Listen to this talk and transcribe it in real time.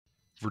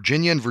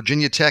Virginia and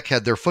Virginia Tech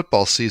had their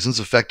football seasons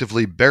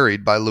effectively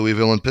buried by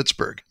Louisville and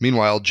Pittsburgh.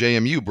 Meanwhile,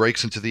 JMU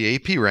breaks into the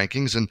AP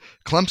rankings and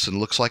Clemson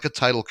looks like a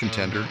title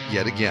contender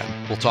yet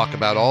again. We'll talk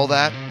about all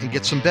that and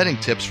get some betting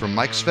tips from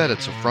Mike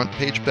Sveditz of Front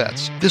Page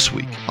Bets this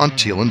week on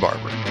Teal and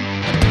Barber.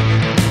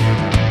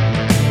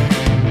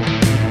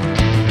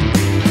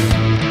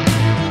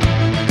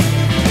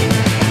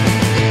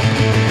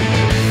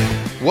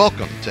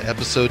 Welcome to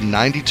episode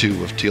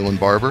 92 of Teal and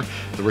Barber,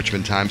 the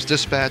Richmond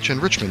Times-Dispatch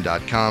and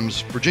Richmond.com's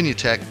Virginia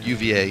Tech,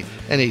 UVA,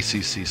 and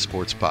ACC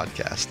sports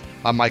podcast.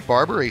 I'm Mike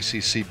Barber,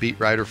 ACC beat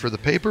writer for the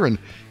paper, and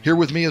here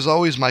with me as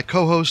always, my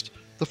co-host,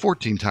 the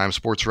 14-time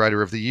Sports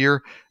Writer of the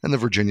Year and the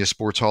Virginia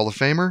Sports Hall of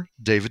Famer,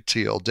 David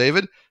Teal.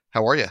 David,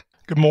 how are you?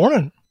 Good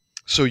morning.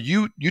 So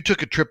you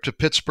took a trip to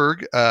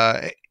Pittsburgh.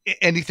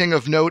 Anything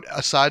of note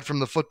aside from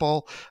the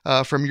football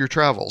from your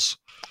travels?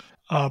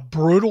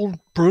 Brutal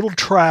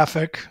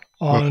traffic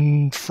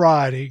on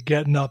Friday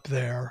getting up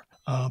there,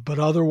 but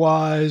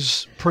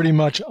otherwise pretty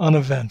much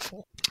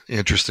uneventful.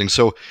 Interesting.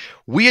 So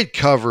we had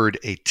covered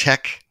a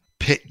Tech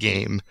Pitt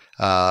game.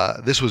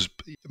 This was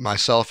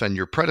myself and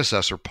your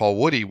predecessor, Paul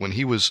Woody, when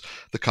he was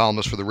the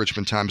columnist for the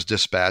Richmond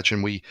Times-Dispatch,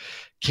 and we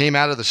came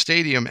out of the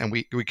stadium and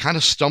we kind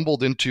of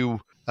stumbled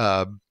into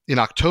an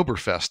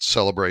Oktoberfest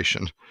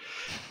celebration.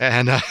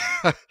 And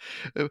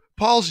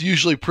Paul's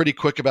usually pretty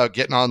quick about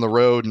getting on the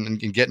road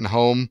and getting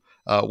home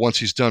once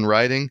he's done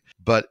writing,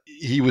 but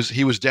he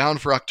was down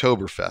for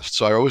Oktoberfest.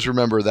 So I always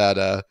remember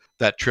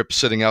that trip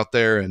sitting out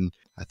there, and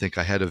I think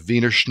I had a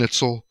Wiener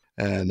Schnitzel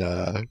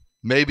and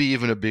maybe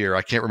even a beer.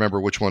 I can't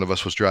remember which one of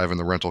us was driving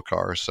the rental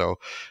car. So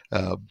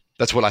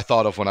that's what I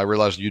thought of when I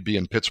realized you'd be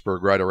in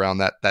Pittsburgh right around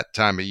that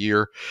time of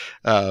year.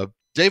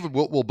 David,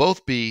 we'll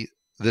both be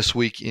this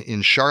week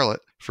in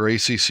Charlotte for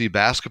ACC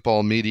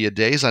basketball media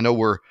days. I know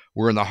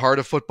we're in the heart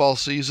of football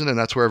season, and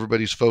that's where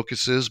everybody's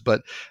focus is,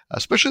 but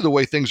especially the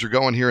way things are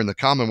going here in the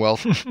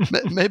Commonwealth,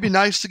 maybe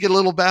nice to get a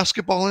little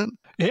basketball in.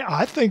 Yeah,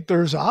 I think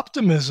there's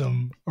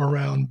optimism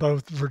around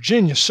both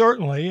Virginia,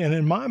 certainly, and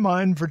in my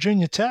mind,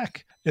 Virginia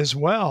Tech as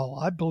well.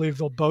 I believe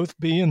they'll both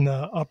be in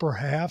the upper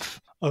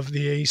half of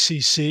the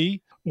ACC,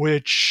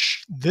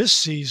 which this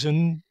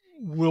season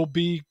will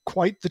be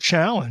quite the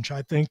challenge,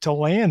 I think, to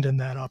land in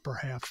that upper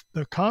half.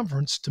 The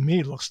conference, to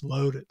me, looks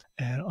loaded.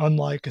 And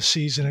unlike a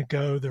season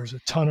ago, there's a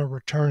ton of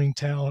returning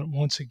talent.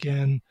 Once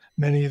again,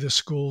 many of the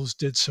schools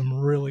did some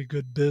really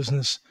good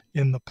business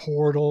in the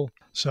portal.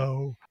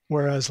 So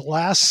whereas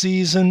last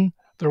season,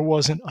 there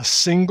wasn't a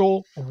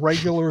single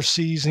regular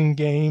season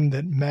game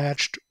that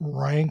matched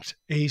ranked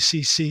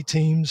ACC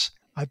teams,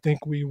 I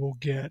think we will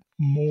get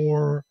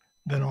more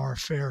than our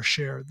fair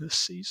share this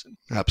season.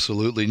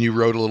 Absolutely. And you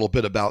wrote a little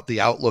bit about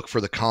the outlook for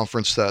the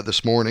conference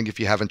this morning. If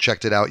you haven't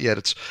checked it out yet,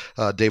 it's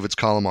David's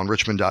column on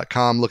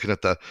Richmond.com, looking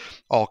at the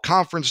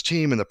all-conference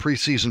team and the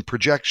preseason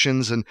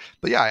projections.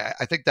 But yeah,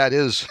 I think that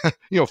is,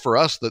 for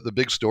us, the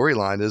big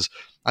storyline is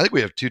I think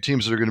we have two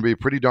teams that are going to be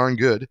pretty darn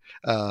good.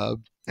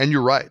 And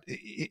you're right,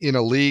 in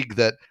a league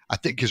that I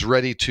think is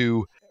ready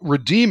to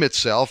redeem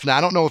itself. Now,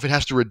 I don't know if it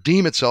has to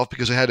redeem itself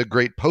because it had a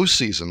great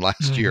postseason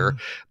last year,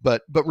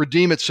 but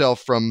redeem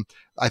itself from,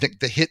 I think,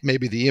 the hit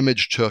maybe the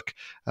Image took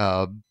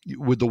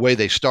with the way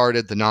they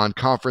started, the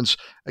non-conference.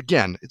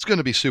 Again, it's going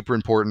to be super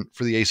important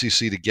for the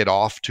ACC to get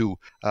off to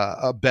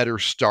a better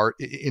start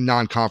in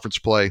non-conference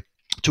play,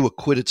 to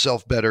acquit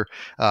itself better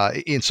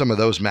in some of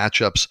those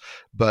matchups.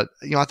 But,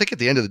 I think at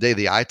the end of the day,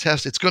 the eye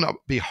test, it's going to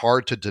be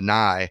hard to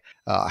deny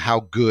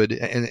how good,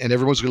 and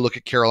everyone's going to look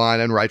at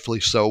Carolina, and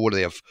rightfully so. What do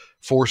they have?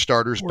 Four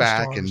starters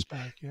back,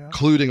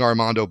 including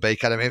Armando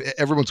Bacot. I mean,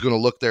 everyone's going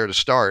to look there to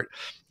start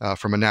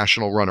from a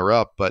national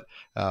runner-up. But,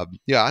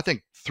 I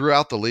think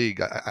throughout the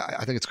league,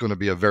 I think it's going to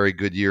be a very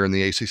good year in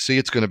the ACC.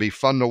 It's going to be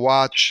fun to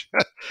watch.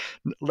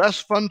 Less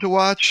fun to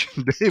watch,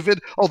 David,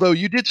 although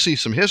you did see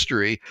some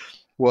history,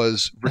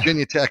 was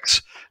Virginia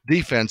Tech's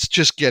defense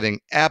just getting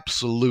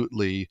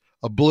absolutely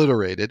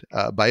obliterated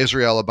by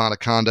Israel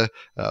Abanikanda,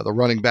 the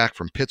running back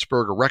from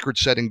Pittsburgh, a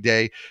record-setting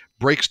day,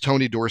 breaks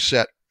Tony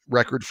Dorsett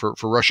record for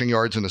rushing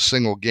yards in a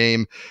single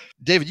game.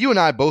 David, you and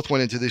I both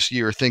went into this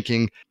year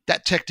thinking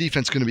that Tech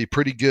defense is going to be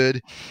pretty good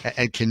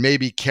and can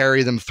maybe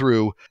carry them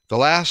through. The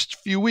last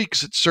few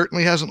weeks, it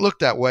certainly hasn't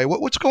looked that way.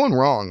 What's going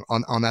wrong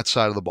on that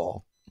side of the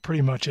ball?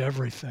 Pretty much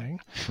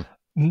everything.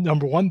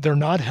 Number one, they're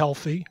not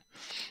healthy.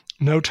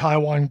 No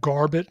Tywan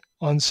Garbett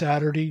on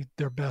Saturday,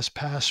 their best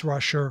pass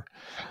rusher,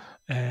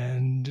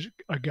 and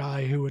a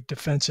guy who at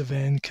defensive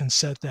end can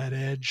set that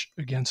edge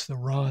against the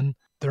run.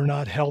 They're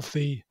not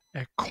healthy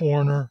at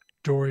corner.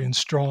 Dorian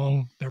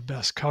Strong, their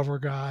best cover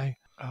guy,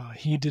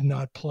 he did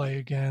not play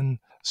again,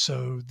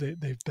 so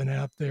they've been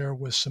out there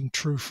with some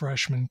true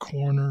freshman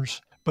corners.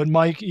 But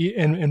Mike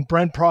and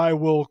Brent Pry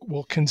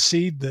will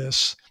concede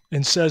this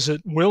and says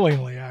it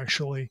willingly,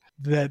 actually,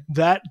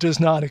 that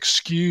does not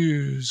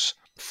excuse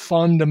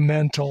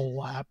fundamental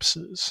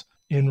lapses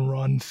in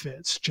run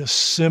fits, just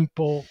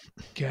simple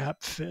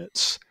gap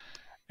fits.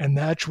 And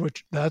that's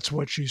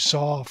what you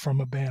saw from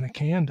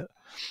Abanikanda.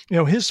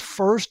 His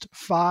first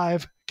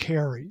 5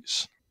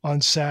 carries on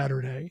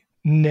Saturday,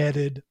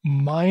 netted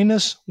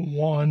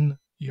 -1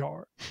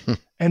 yard.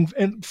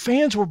 And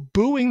fans were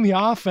booing the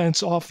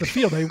offense off the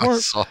field.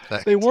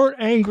 They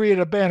weren't angry at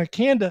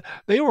Abanikanda.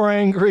 They were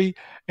angry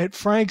at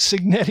Frank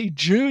Cignetti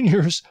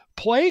Jr.'s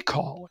play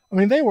call. I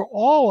mean, they were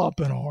all up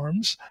in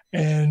arms.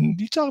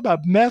 And you talk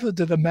about method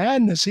to the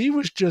madness. He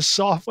was just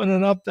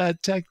softening up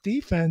that Tech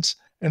defense.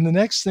 And the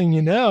next thing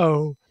you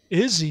know,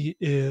 Izzy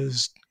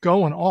is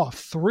going off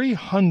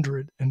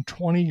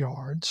 320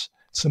 yards.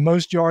 It's the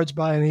most yards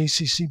by an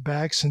ACC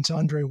back since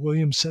Andre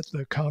Williams set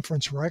the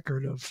conference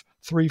record of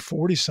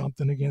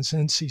 340-something against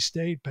NC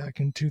State back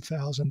in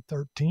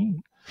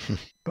 2013.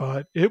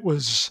 But it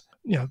was,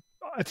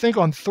 I think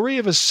on 3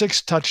 of his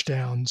 6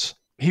 touchdowns,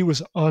 he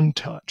was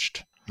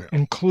untouched,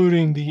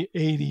 including the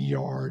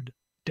 80-yard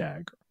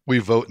dagger. We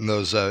vote in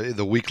those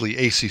the weekly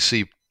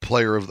ACC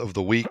Player of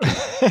the Week.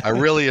 I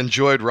really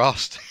enjoyed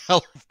Ross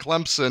Dell of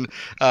Clemson.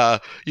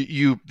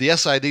 The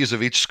SIDs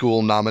of each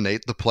school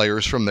nominate the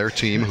players from their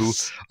team who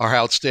are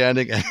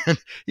outstanding, and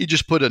he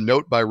just put a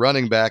note by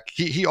running back.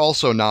 He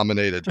also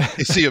nominated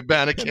Izzy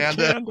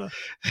Abanikanda,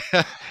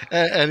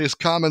 and his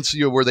comments,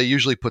 where they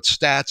usually put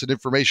stats and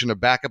information to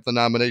back up the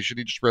nomination,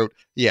 he just wrote,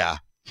 "Yeah."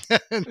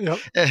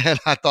 And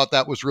I thought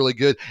that was really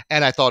good.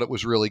 And I thought it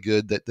was really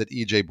good that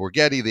E.J.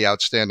 Borghetti, the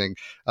outstanding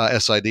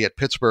SID at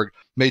Pittsburgh,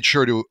 made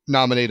sure to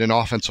nominate an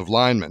offensive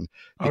lineman.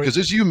 Because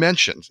as you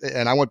mentioned,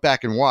 and I went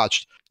back and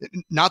watched,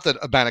 not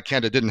that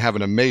Abanikanda didn't have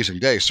an amazing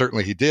day.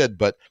 Certainly he did.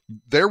 But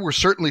there were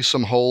certainly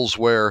some holes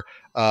where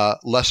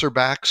lesser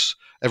backs,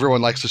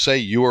 everyone likes to say,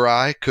 you or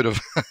I, could have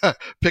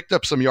picked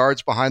up some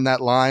yards behind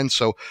that line.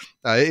 So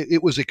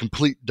it was a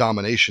complete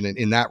domination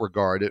in that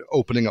regard,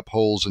 opening up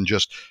holes and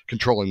just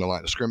controlling the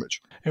line of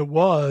scrimmage. It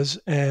was,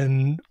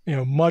 and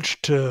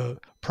much to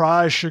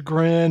Pry's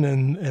chagrin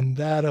and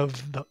that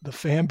of the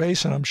fan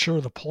base, and I'm sure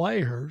the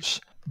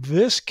players,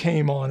 this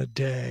came on a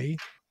day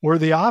where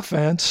the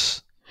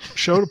offense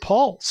showed a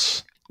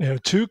pulse.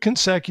 2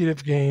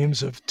 consecutive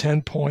games of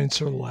 10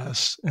 points or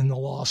less in the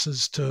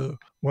losses to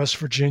West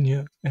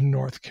Virginia and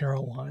North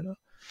Carolina.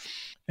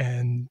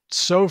 And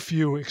so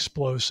few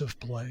explosive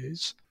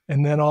plays.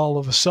 And then all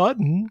of a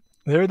sudden,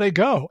 there they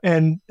go.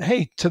 And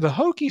hey, to the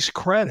Hokies'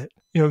 credit,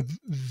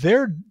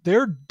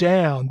 they're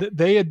down.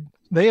 They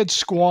had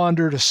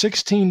squandered a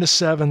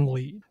 16-7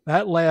 lead.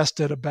 That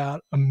lasted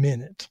about a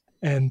minute.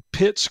 And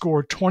Pitt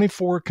scored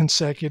 24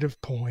 consecutive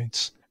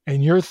points.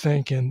 And you're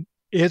thinking,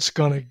 it's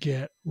going to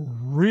get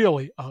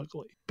really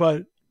ugly.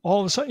 But all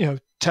of a sudden,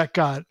 Tech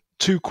got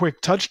 2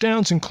 quick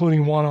touchdowns,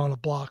 including one on a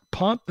block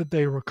punt that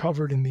they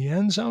recovered in the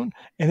end zone.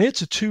 And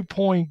it's a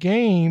 2-point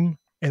game,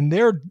 and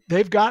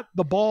they've got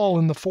the ball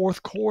in the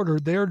fourth quarter.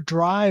 They're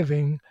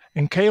driving,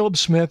 and Caleb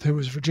Smith, who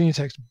was Virginia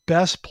Tech's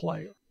best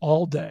player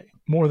all day,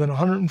 more than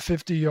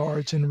 150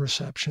 yards in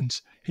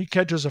receptions. He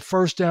catches a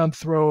first down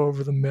throw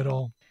over the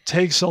middle,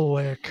 takes a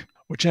lick,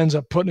 which ends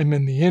up putting him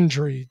in the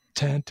injury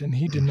tent, and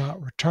he did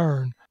not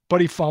return. But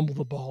he fumbled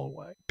the ball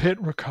away.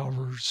 Pitt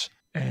recovers,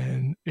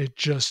 and it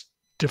just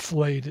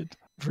deflated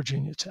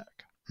Virginia Tech.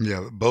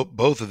 Yeah,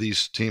 both of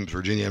these teams,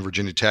 Virginia and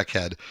Virginia Tech,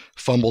 had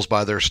fumbles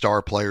by their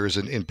star players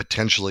in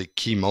potentially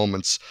key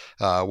moments.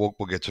 We'll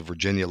get to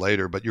Virginia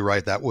later, but you're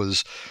right.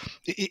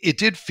 It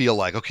did feel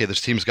like, okay,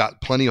 this team's got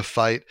plenty of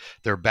fight.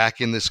 They're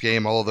back in this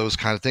game, all of those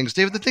kind of things.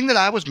 David, the thing that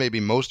I was maybe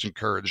most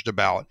encouraged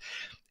about,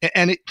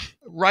 and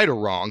right or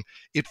wrong,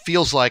 it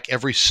feels like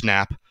every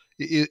snap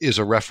is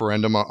a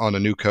referendum on a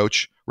new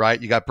coach,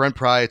 right? You got Brent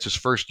Pry, it's his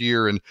first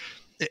year, and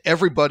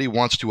everybody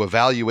wants to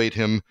evaluate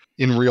him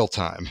in real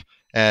time.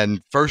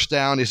 And first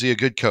down, is he a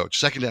good coach?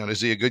 Second down, is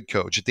he a good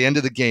coach? At the end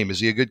of the game, is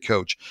he a good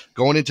coach?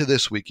 Going into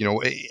this week,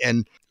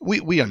 and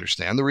we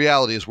understand. The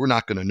reality is we're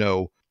not going to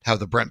know how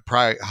the Brent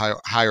Pry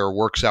hire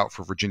works out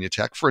for Virginia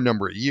Tech for a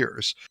number of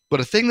years.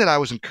 But a thing that I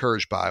was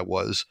encouraged by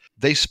was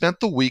they spent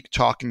the week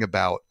talking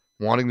about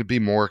wanting to be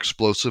more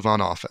explosive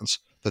on offense.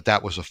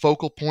 That was a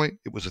focal point.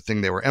 It was a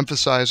thing they were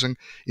emphasizing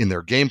in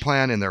their game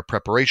plan, in their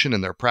preparation,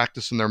 in their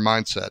practice, in their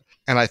mindset.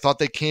 And I thought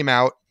they came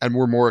out and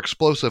were more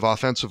explosive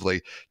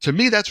offensively. To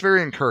me, that's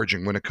very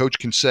encouraging when a coach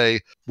can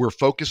say, we're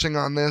focusing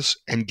on this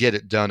and get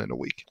it done in a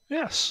week.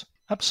 Yes,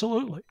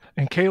 absolutely.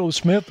 And Caleb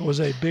Smith was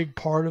a big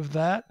part of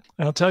that.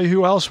 And I'll tell you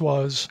who else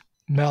was,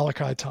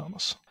 Malachi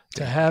Thomas.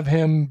 To have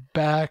him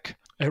back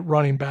at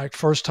running back,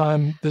 first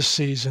time this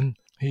season,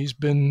 he's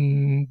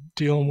been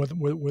dealing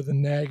with a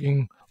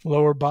nagging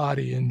lower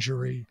body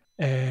injury,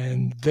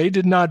 and they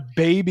did not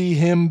baby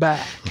him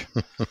back.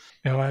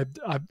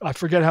 I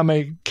forget how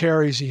many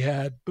carries he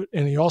had,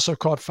 and he also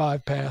caught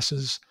 5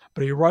 passes,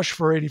 but he rushed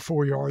for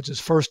 84 yards. His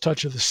first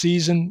touch of the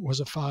season was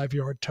a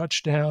 5-yard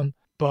touchdown,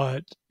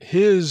 but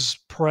his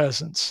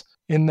presence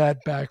in that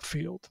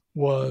backfield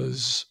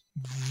was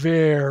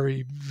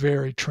very,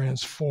 very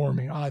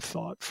transforming, I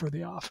thought, for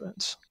the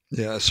offense.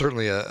 Yeah,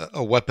 certainly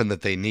a weapon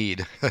that they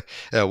need.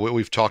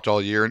 We've talked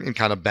all year and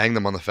kind of banged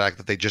them on the fact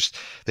that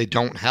they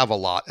don't have a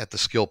lot at the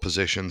skill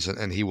positions,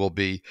 and he will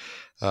be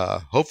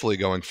hopefully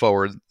going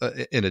forward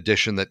in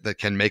addition that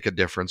can make a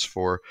difference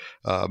for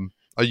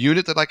a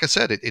unit that, like I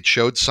said, it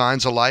showed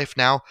signs of life.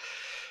 Now,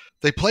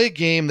 they play a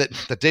game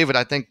that David,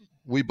 I think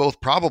we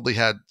both probably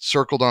had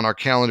circled on our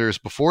calendars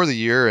before the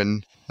year.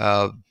 And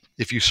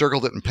if you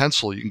circled it in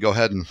pencil, you can go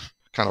ahead and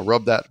kind of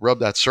rub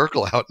that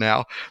circle out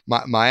now.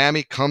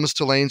 Miami comes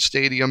to Lane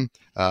Stadium.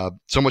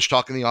 So much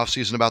talk in the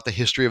offseason about the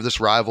history of this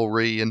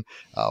rivalry and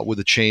with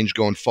a change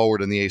going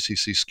forward in the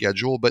ACC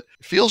schedule. But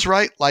it feels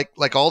right,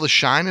 like all the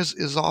shine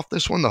is off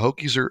this one. The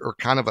Hokies are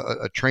kind of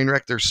a train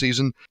wreck, their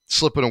season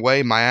slipping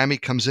away. Miami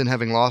comes in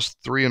having lost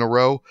 3 in a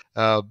row.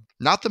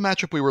 Not the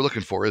matchup we were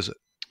looking for, is it?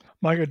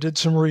 Mike, I did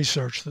some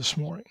research this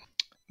morning.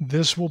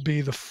 This will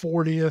be the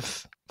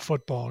 40th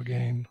football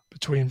game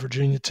between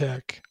Virginia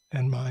Tech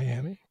and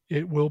Miami.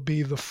 It will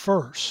be the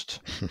first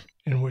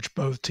in which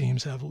both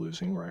teams have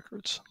losing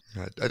records.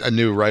 I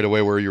knew right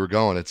away where you were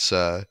going. It's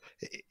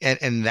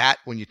and that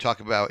when you talk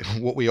about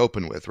what we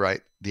open with,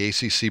 right? The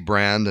ACC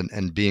brand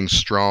and being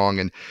strong,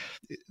 and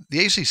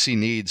the ACC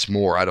needs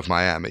more out of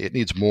Miami. It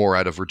needs more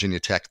out of Virginia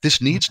Tech.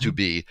 This needs to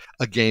be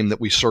a game that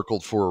we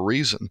circled for a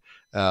reason.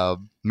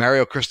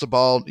 Mario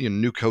Cristobal,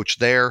 new coach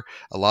there,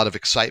 a lot of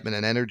excitement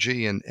and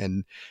energy,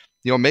 and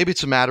maybe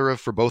it's a matter of,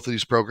 for both of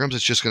these programs,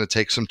 it's just going to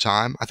take some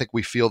time. I think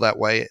we feel that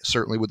way,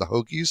 certainly with the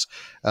Hokies.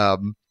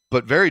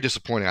 But very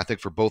disappointing, I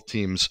think, for both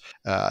teams.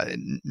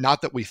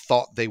 Not that we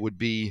thought they would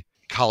be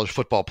college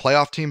football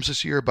playoff teams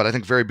this year, but I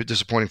think very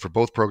disappointing for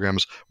both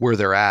programs where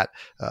they're at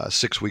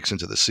 6 weeks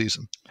into the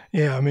season.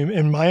 Yeah, I mean,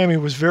 and Miami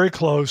was very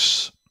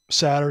close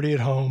Saturday at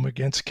home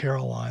against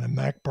Carolina.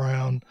 Mack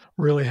Brown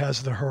really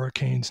has the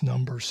Hurricanes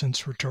number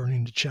since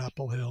returning to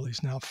Chapel Hill.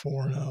 He's now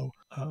 4-0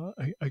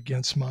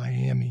 against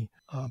Miami.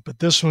 But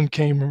this one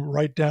came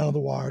right down to the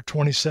wire,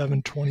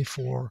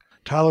 27-24.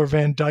 Tyler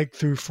Van Dyke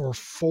threw for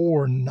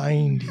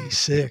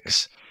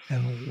 496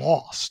 and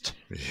lost.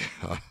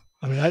 Yeah.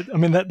 I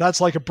mean that's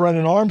like a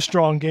Brennan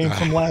Armstrong game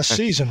from last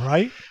season,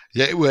 right?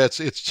 Yeah,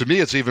 it's to me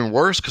it's even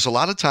worse because a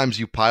lot of times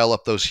you pile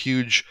up those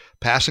huge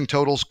passing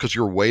totals because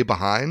you're way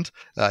behind.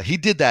 He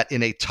did that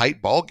in a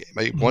tight ball game,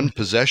 a one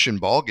possession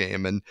ball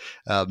game, and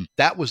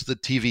that was the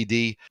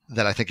TVD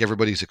that I think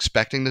everybody's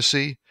expecting to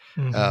see.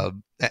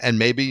 And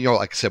maybe,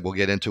 like I said, we'll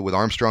get into with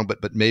Armstrong,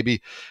 but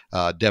maybe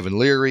Devin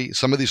Leary.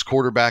 Some of these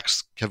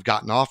quarterbacks have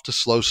gotten off to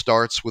slow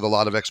starts with a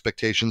lot of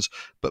expectations,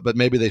 but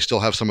maybe they still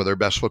have some of their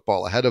best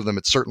football ahead of them.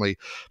 It certainly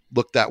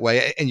looked that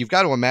way. And you've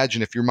got to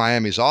imagine if you're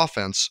Miami's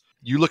offense,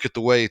 you look at the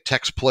way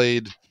Tech's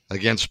played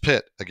against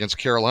Pitt, against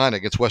Carolina,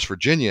 against West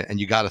Virginia, and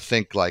you got to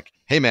think like,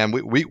 hey man,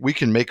 we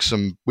can make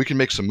some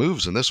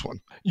moves in this one.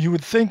 You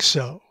would think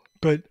so,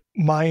 but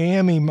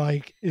Miami,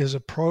 Mike, is a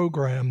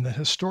program that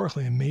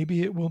historically, and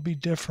maybe it will be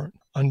different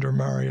under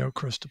Mario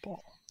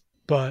Cristobal,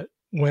 but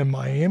when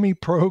Miami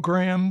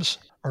programs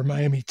or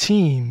Miami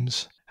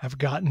teams have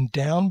gotten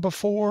down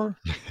before,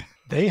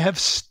 they have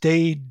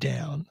stayed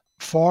down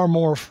far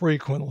more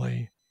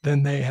frequently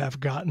than they have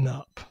gotten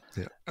up.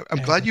 Yeah,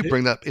 I'm glad you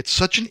bring that up. It's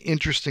such an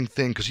interesting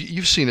thing because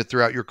you've seen it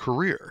throughout your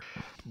career.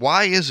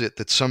 Why is it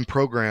that some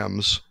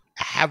programs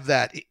have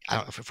that,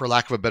 for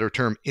lack of a better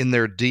term, in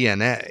their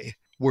DNA?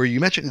 Where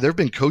you mentioned there have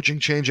been coaching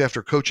change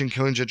after coaching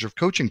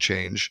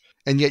change,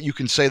 and yet you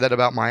can say that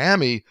about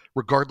Miami,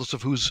 regardless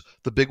of who's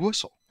the big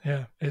whistle.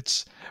 Yeah,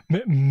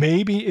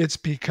 maybe it's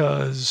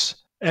because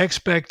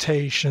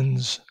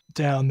expectations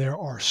down there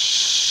are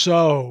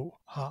so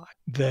high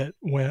that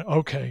we're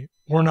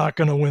not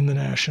going to win the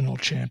national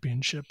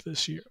championship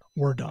this year.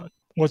 We're done.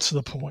 What's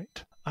the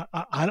point?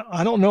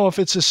 I don't know if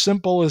it's as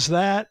simple as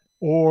that,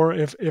 or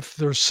if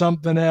there's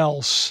something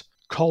else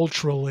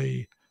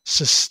culturally,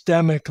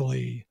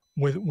 systemically,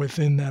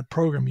 within that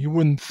program. You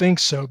wouldn't think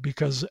so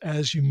because,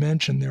 as you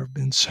mentioned, there have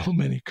been so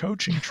many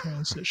coaching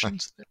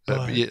transitions.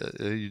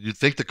 You'd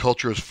think the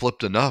culture has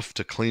flipped enough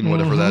to clean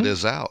whatever that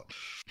is out.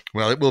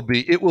 Well, it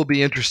will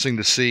be interesting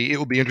to see. It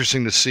will be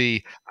interesting to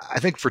see, I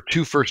think, for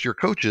 2 first-year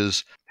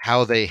coaches,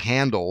 how they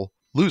handle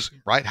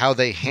losing, right? How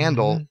they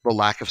handle the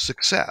lack of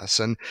success.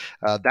 And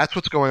that's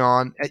what's going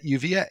on at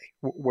UVA,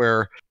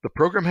 where the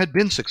program had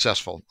been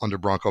successful under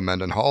Bronco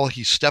Mendenhall.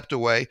 He stepped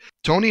away.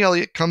 Tony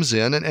Elliott comes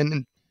in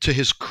and to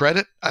his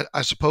credit,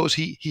 I suppose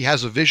he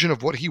has a vision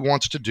of what he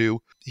wants to do.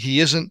 He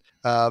isn't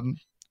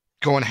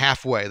going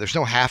halfway. There's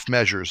no half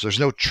measures. There's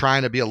no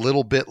trying to be a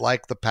little bit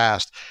like the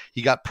past.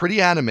 He got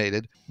pretty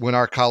animated when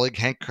our colleague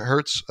Hank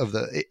Hertz of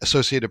the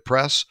Associated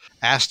Press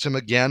asked him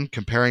again,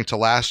 comparing to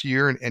last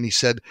year, and he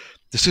said,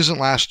 "This isn't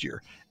last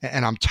year,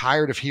 and I'm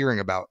tired of hearing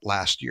about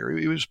last year."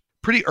 He was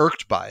pretty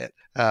irked by it.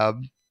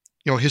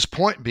 His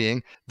point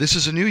being, this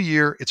is a new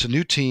year, it's a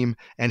new team,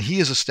 and he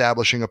is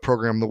establishing a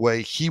program the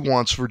way he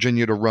wants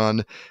Virginia to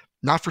run,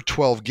 not for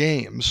 12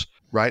 games,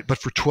 right, but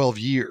for 12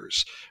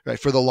 years, right,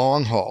 for the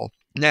long haul.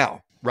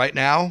 Now, right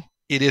now,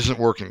 it isn't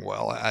working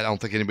well. I don't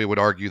think anybody would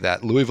argue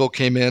that. Louisville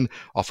came in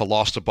off a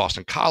loss to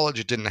Boston College.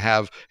 It didn't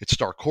have its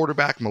star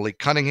quarterback, Malik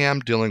Cunningham,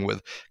 dealing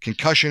with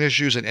concussion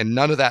issues, and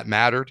none of that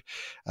mattered.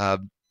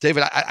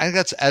 David, I think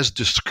that's as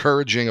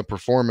discouraging a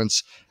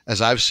performance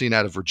as I've seen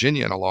out of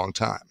Virginia in a long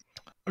time.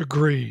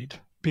 Agreed,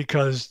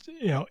 because,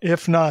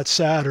 if not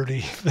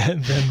Saturday,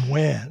 then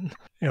when?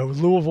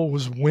 Louisville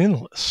was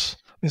winless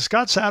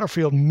Scott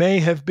Satterfield may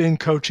have been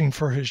coaching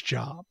for his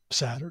job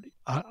Saturday.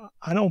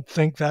 I don't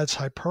think that's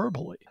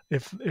hyperbole.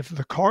 If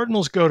the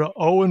Cardinals go to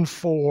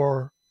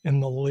 0-4 in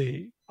the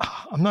league,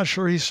 I'm not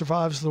sure he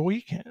survives the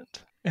weekend.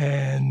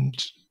 And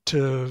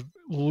to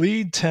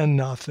lead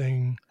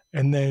 10-0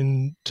 and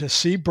then to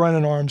see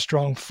Brennan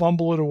Armstrong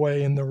fumble it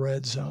away in the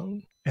red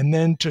zone, and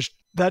then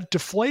that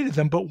deflated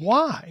them. But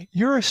why?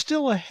 You're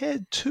still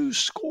ahead 2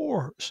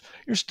 scores.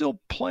 You're still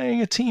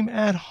playing a team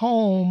at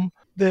home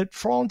that,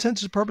 for all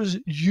intents and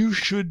purposes, you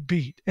should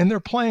beat. And they're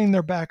playing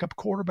their backup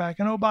quarterback.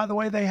 And, oh, by the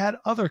way, they had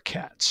other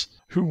cats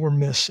who were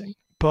missing.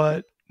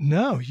 But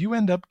no, you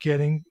end up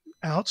getting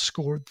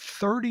outscored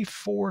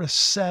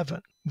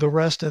 34-7 the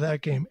rest of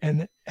that game.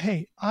 And,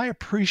 hey, I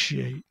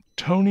appreciate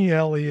Tony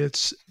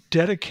Elliott's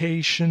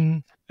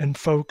dedication and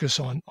focus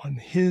on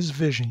his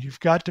vision. You've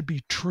got to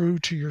be true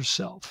to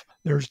yourself.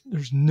 There's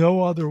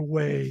no other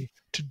way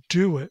to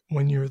do it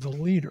when you're the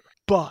leader.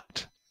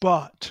 But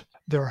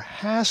there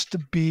has to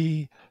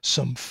be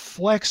some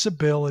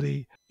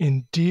flexibility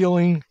in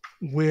dealing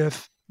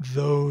with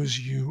those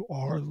you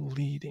are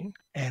leading.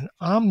 And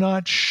I'm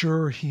not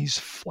sure he's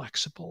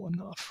flexible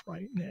enough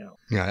right now.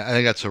 Yeah, I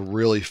think that's a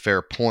really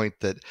fair point,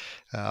 that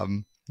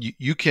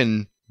you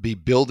can be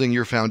building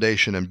your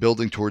foundation and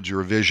building towards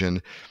your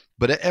vision.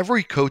 But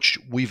every coach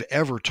we've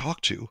ever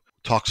talked to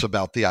talks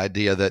about the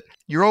idea that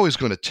you're always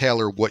going to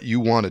tailor what you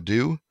want to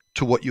do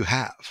to what you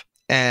have.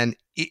 And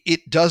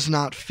it does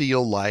not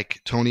feel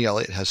like Tony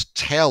Elliott has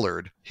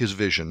tailored his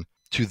vision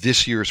to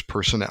this year's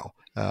personnel.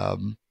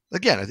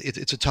 Again,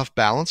 it's a tough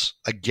balance.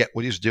 I get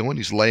what he's doing.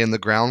 He's laying the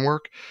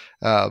groundwork.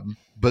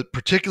 But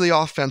particularly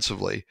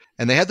offensively,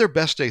 and they had their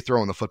best day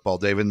throwing the football,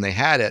 David, and they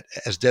had it,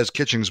 as Des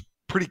Kitchings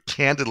pretty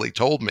candidly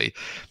told me,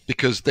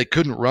 because they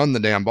couldn't run the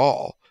damn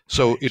ball.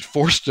 So it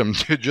forced them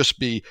to just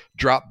be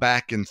drop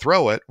back and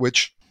throw it,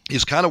 which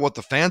is kind of what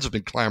the fans have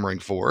been clamoring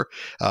for.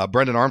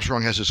 Brendan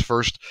Armstrong has his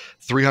first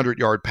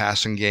 300-yard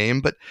passing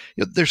game, but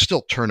there's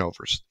still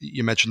turnovers.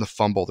 You mentioned the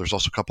fumble. There's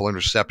also a couple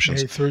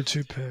interceptions. He threw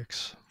 2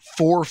 picks.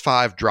 4 or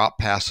 5 drop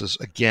passes,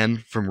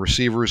 again, from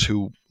receivers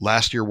who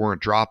last year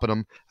weren't dropping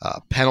them.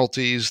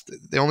 Penalties.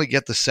 They only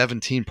get the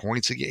 17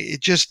 points a game.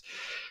 It just...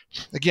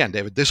 Again,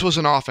 David, this was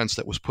an offense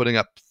that was putting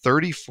up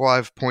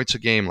 35 points a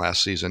game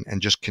last season and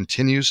just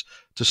continues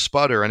to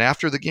sputter. And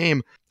after the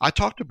game, I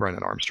talked to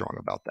Brendan Armstrong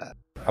about that.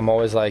 I'm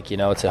always like,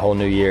 it's a whole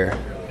new year,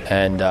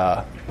 and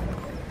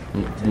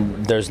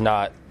there's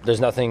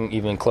nothing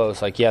even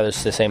close. Like, yeah,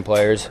 there's the same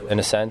players in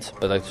a sense,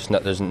 but like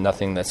there's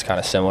nothing that's kind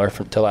of similar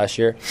to last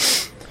year.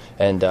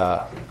 And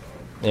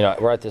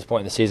we're at this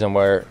point in the season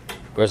where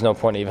there's no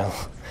point even.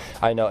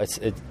 I know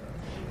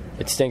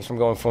it stinks from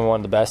going from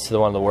one of the best to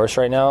one of the worst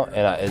right now,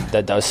 and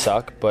that does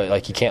suck. But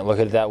like, you can't look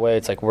at it that way.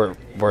 It's like we're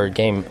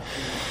game,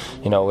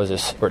 we're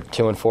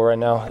 2-4 right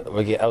now.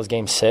 That was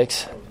game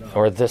 6.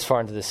 We're this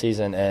far into the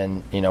season,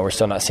 and we're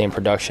still not seeing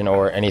production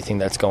or anything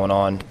that's going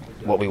on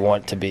what we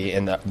want to be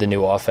in the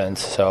new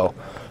offense. So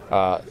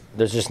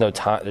there's just no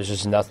time.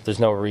 There's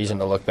no reason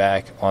to look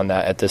back on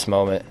that at this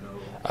moment.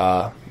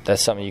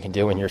 That's something you can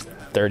do when you're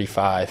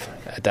 35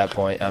 at that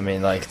point. I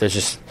mean, like,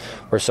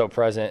 we're so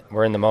present.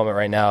 We're in the moment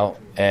right now,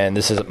 and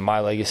this is my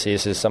legacy.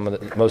 This is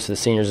most of the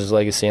seniors'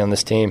 legacy on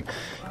this team,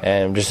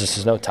 and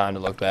there's no time to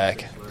look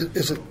back.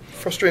 Is it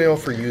frustrating at all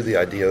for you, the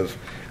idea of,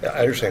 I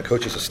understand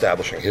Coach is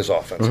establishing his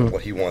offense and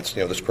what he wants,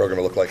 this program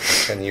to look like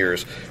for 10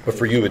 years, but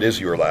for you it is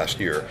your last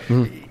year.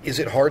 Is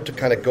it hard to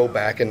kind of go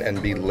back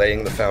and be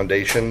laying the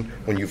foundation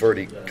when you've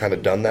already kind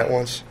of done that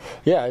once?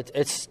 Yeah,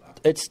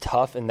 it's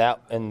tough in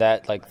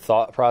that like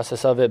thought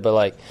process of it, but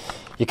like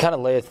you kind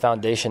of lay a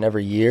foundation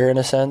every year in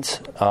a sense.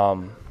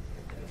 You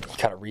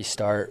kind of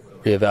restart,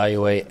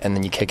 reevaluate, and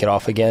then you kick it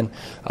off again.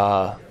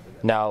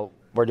 Now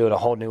we're doing a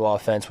whole new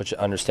offense, which is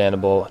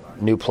understandable.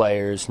 New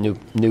players, new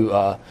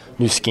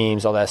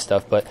schemes, all that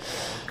stuff. But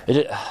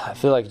I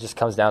feel like it just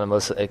comes down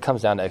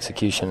to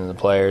execution and the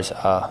players.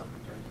 I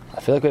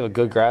feel like we have a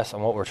good grasp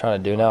on what we're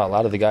trying to do now. A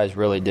lot of the guys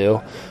really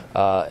do.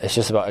 It's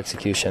just about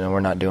execution, and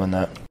we're not doing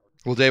that.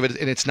 Well, David,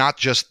 and it's not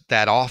just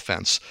that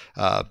offense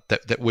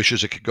that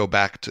wishes it could go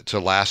back to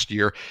last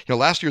year.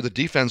 Last year the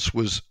defense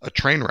was a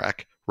train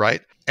wreck,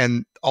 right?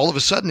 And all of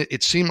a sudden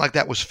it seemed like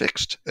that was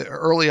fixed.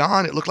 Early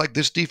on, it looked like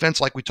this defense,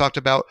 like we talked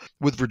about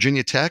with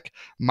Virginia Tech,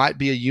 might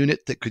be a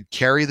unit that could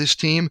carry this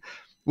team.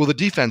 Well, the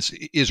defense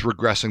is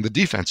regressing. The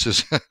defense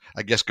is,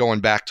 I guess, going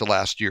back to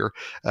last year.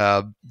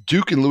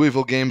 Duke and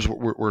Louisville games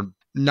were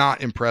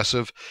not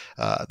impressive.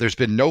 There's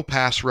been no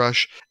pass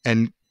rush,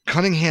 and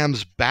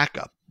Cunningham's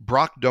backup,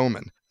 Brock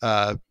Doman,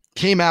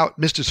 came out,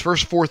 missed his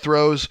first 4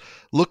 throws,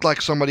 looked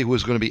like somebody who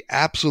was going to be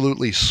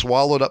absolutely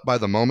swallowed up by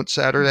the moment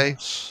Saturday,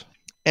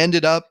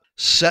 ended up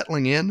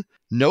settling in,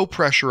 no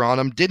pressure on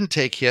him, didn't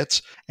take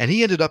hits, and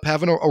he ended up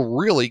having a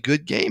really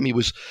good game. He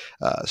was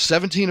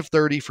 17 of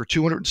 30 for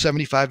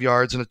 275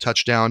 yards and a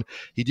touchdown.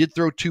 He did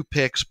throw 2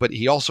 picks, but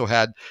he also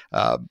had,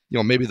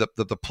 maybe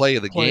the play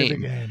of the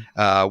game.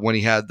 When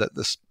he had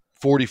this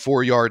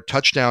 44-yard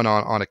touchdown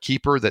on a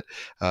keeper that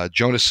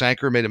Jonas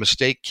Sanker made a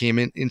mistake, came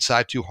in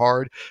inside too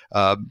hard.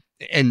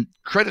 and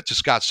credit to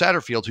Scott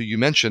Satterfield, who you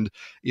mentioned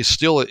is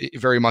still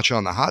very much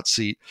on the hot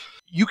seat.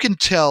 You can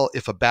tell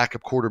if a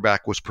backup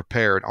quarterback was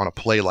prepared on a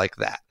play like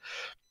that,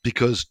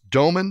 because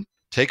Doman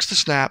takes the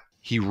snap,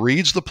 he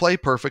reads the play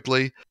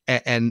perfectly,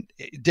 and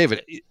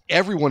David,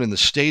 everyone in the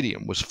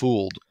stadium was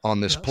fooled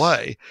on this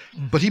play,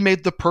 but he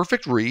made the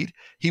perfect read.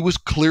 He was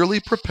clearly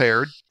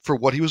prepared for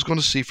what he was going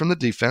to see from the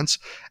defense.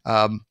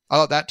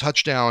 That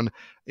touchdown,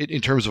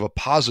 in terms of a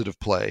positive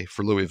play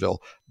for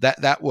Louisville,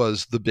 that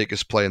was the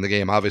biggest play in the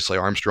game. Obviously,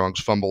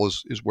 Armstrong's fumble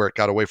is where it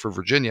got away for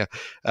Virginia.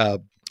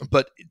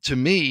 But to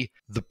me,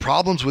 the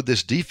problems with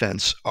this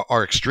defense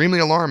are extremely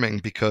alarming,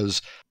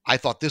 because I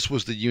thought this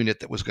was the unit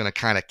that was going to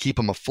kind of keep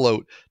them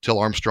afloat till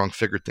Armstrong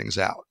figured things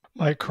out.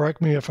 Mike,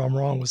 correct me if I'm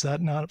wrong. Was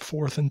that not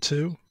 4th and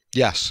 2?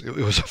 Yes, it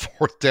was a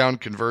 4th down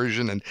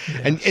conversion, and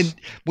Yes. and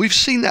we've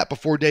seen that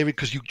before, David,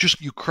 because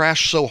you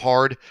crash so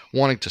hard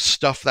wanting to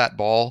stuff that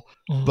ball,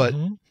 but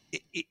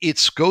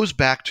it goes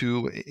back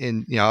to,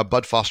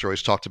 Bud Foster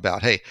always talked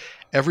about, hey,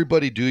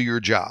 everybody do your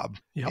job,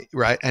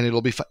 right? And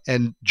it'll be fun.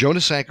 And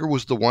Jonas Anchor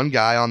was the one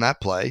guy on that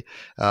play,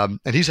 and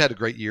he's had a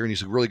great year, and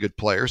he's a really good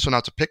player, so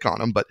not to pick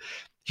on him, but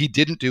he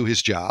didn't do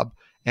his job,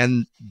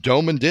 and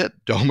Doman did.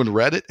 Doman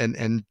read it,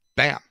 and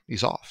bam,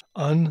 he's off.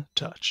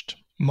 Untouched,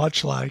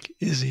 much like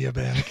Izzy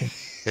Abanikon.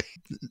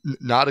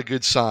 Not a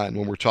good sign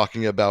when we're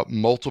talking about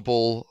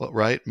multiple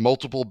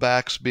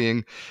backs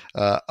being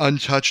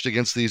untouched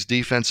against these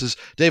defenses.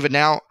 David,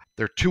 now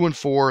they're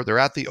 2-4. They're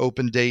at the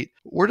open date.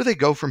 Where do they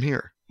go from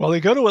here? Well, they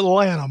go to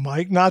Atlanta,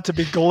 Mike, not to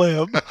be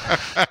glib.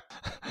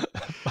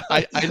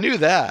 I knew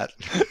that.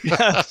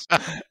 Yes.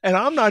 And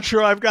I'm not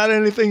sure I've got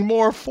anything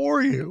more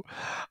for you.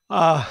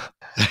 I'll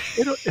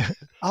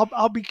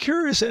be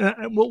curious, and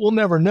we'll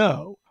never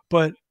know,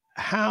 but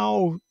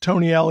how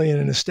Tony Elliott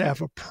and his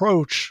staff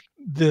approach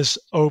this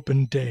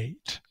open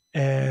date.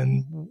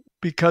 And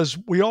because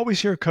we always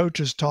hear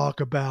coaches talk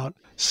about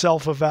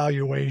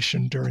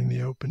self-evaluation during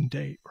the open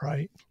date,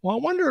 right? Well, I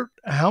wonder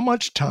how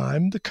much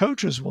time the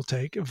coaches will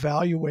take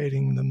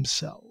evaluating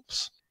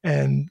themselves,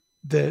 and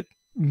that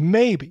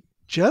maybe,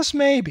 just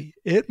maybe,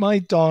 it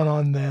might dawn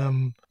on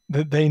them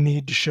that they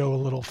need to show a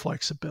little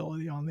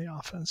flexibility on the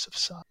offensive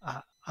side.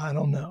 I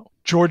don't know.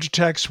 Georgia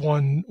Tech's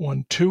won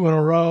 2 in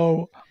a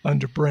row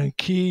under Brent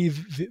Key.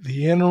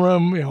 The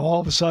interim,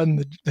 all of a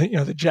sudden,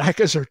 the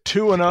Jackets are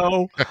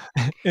 2-0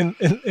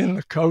 in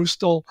the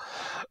Coastal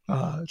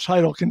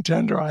title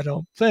contender. I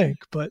don't think,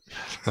 but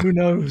who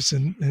knows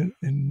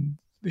in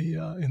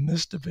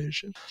this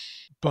division.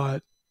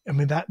 But I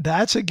mean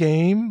that's a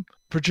game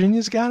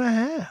Virginia's got to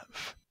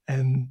have,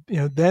 and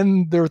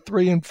then they're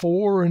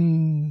 3-4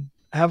 and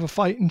have a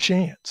fighting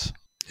chance.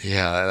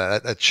 Yeah,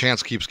 that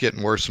chance keeps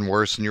getting worse and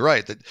worse. And you're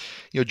right that,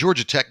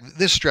 Georgia Tech,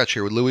 this stretch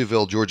here with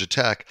Louisville, Georgia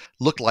Tech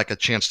looked like a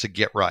chance to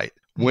get right,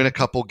 win a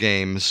couple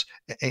games,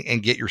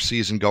 and get your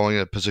season going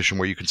in a position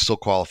where you can still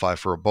qualify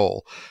for a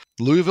bowl.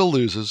 Louisville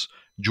loses.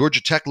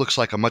 Georgia Tech looks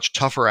like a much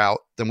tougher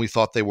out than we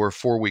thought they were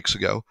 4 weeks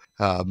ago.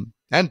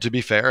 And to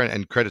be fair,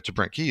 and credit to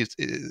Brent Key,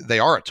 they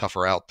are a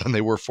tougher out than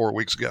they were 4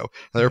 weeks ago.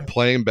 They're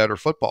playing better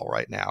football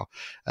right now.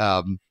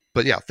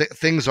 But yeah,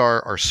 things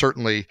are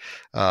certainly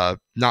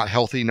not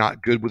healthy,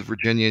 not good with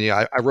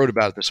Virginia. I wrote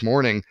about it this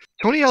morning.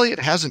 Tony Elliott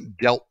hasn't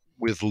dealt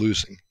with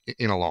losing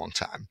in a long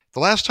time. The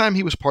last time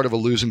he was part of a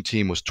losing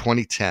team was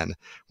 2010,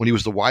 when he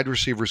was the wide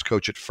receivers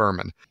coach at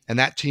Furman, and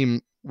that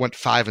team went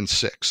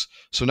 5-6.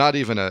 So not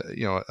even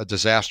a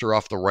disaster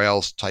off the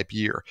rails type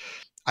year.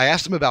 I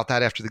asked him about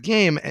that after the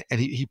game, and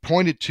he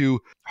pointed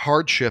to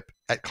hardship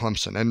at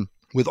Clemson. And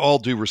with all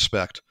due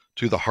respect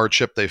to the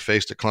hardship they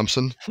faced at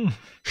Clemson,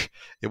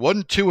 it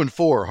wasn't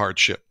 2-4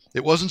 hardship.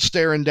 It wasn't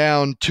staring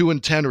down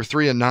 2-10 or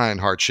 3-9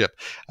 hardship.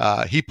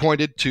 He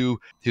pointed to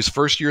his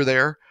first year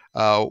there,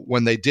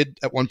 when they did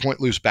at one point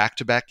lose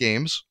back-to-back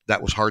games.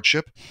 That was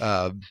hardship.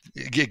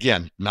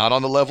 Again, not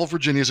on the level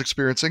Virginia's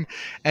experiencing.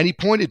 And he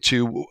pointed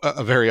to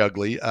a very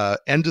ugly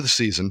end of the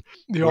season.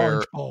 The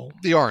Orange Bowl.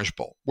 The Orange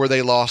Bowl, where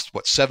they lost,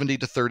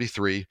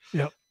 70-33.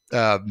 Yep.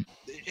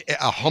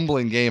 A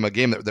humbling game, a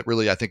game that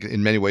really, I think,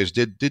 in many ways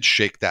did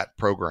shake that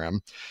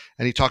program.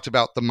 And he talked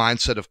about the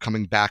mindset of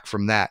coming back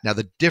from that. Now,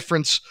 the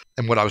difference,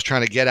 and what I was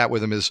trying to get at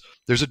with him, is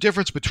there's a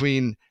difference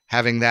between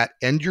having that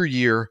end your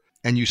year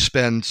and you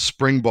spend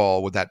spring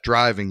ball with that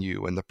driving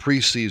you and the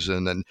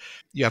preseason, and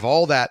you have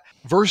all that,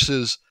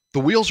 versus the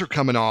wheels are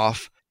coming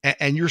off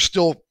and you're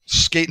still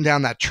skating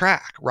down that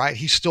track, right?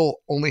 He's still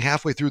only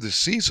halfway through the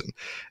season.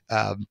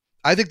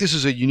 I think this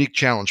is a unique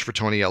challenge for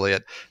Tony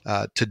Elliott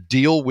to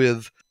deal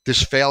with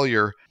this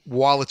failure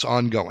while it's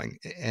ongoing.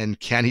 And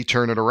can he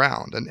turn it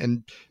around?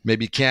 And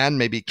maybe can,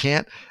 maybe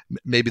can't.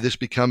 Maybe this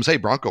becomes, hey,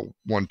 Bronco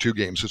won 2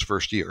 games his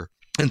first year,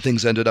 and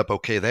things ended up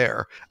okay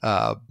there.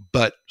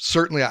 But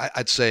certainly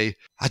I'd say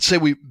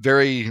we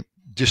very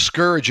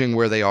discouraging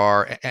where they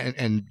are.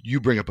 And you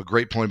bring up a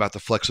great point about the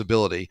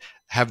flexibility.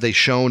 Have they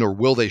shown, or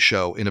will they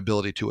show, an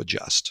ability to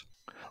adjust?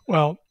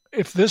 Well,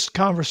 if this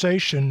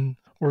conversation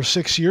were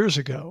 6 years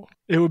ago,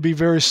 it would be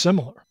very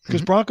similar,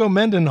 because Bronco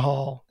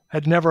Mendenhall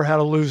had never had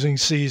a losing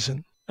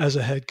season as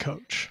a head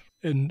coach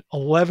in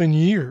 11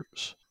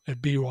 years.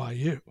 at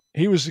BYU.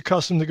 He was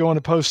accustomed to going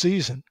to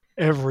postseason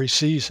every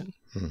season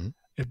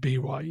at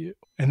BYU.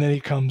 And then he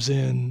comes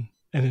in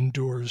and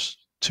endures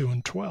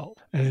 2-12.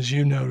 And as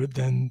you noted,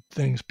 then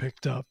things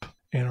picked up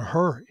in a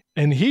hurry.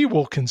 And he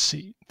will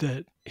concede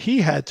that he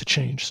had to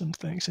change some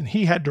things and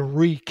he had to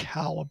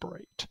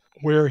recalibrate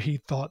where he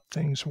thought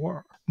things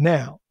were.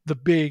 Now, the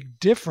big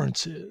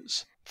difference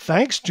is,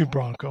 thanks to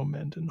Bronco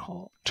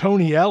Mendenhall,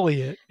 Tony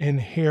Elliott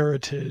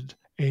inherited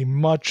a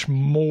much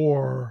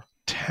more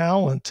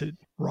talented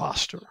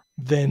roster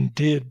than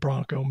did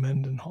Bronco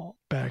Mendenhall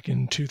back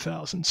in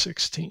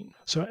 2016.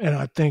 So, and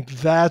I think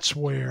that's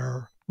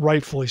where,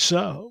 rightfully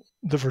so,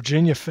 the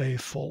Virginia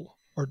faithful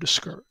are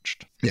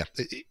discouraged. Yeah,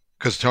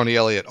 because Tony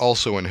Elliott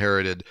also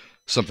inherited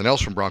something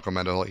else from Bronco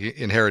Mendenhall. He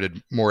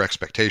inherited more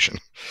expectation.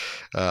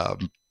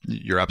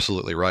 You're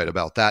absolutely right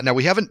about that. Now,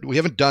 we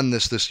haven't done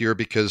this year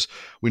because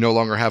we no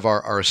longer have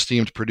our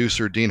esteemed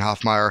producer, Dean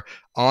Hoffmeyer,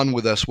 on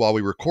with us while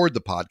we record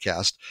the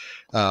podcast.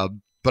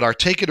 But our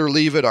Take It or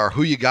Leave It, our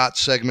Who You Got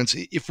segments,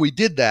 if we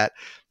did that,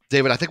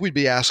 David, I think we'd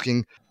be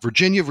asking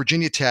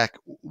Virginia Tech,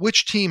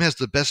 which team has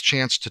the best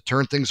chance to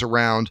turn things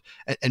around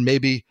and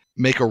maybe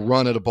make a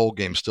run at a bowl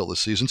game still this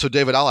season? So,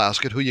 David, I'll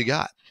ask it. Who you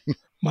got?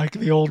 Mike,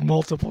 the old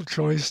multiple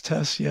choice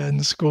test you had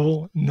in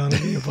school, none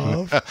of the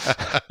above.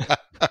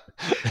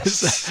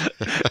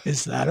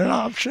 Is that an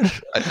option?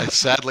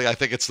 Sadly, I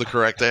think it's the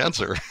correct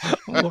answer.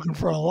 I'm looking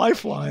for a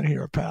lifeline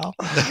here, pal.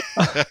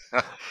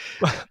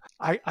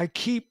 I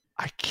keep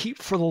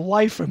for the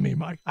life of me,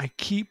 Mike, I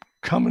keep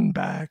coming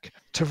back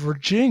to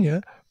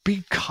Virginia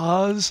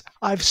because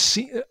I've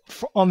seen it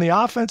on the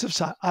offensive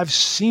side. I've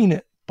seen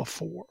it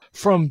before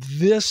from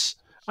this.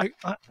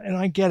 And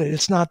I get it.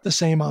 It's not the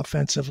same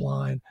offensive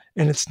line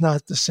and it's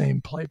not the same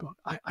playbook.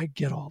 I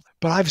get all that.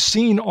 But I've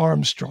seen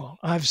Armstrong.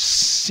 I've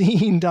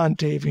seen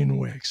Dontavian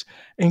Wicks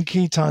and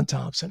Keaton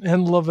Thompson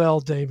and Lavelle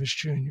Davis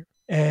Jr.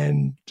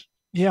 And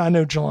yeah, I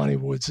know Jelani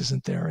Woods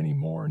isn't there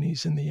anymore and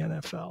he's in the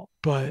NFL.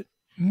 But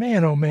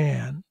man, oh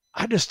man,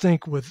 I just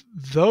think with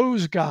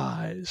those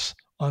guys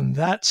on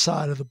that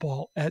side of the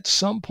ball, at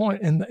some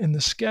point, and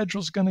the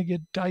schedule's going to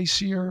get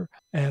dicier,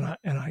 and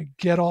I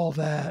get all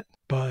that,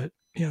 but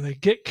you know, they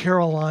get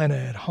Carolina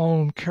at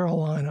home.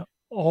 Carolina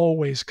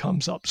always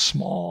comes up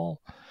small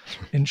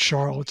in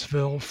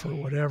Charlottesville for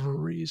whatever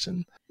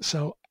reason.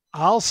 So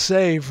I'll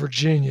say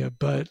Virginia,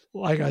 but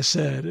like I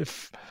said,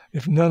 if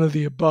none of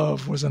the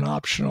above was an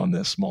option on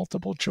this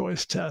multiple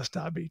choice test,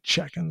 I'd be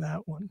checking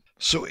that one.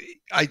 So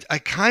I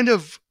kind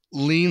of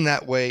lean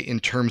that way in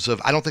terms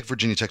of, I don't think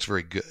Virginia Tech's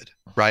very good,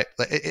 right?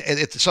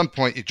 At some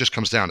point, it just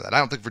comes down to that. I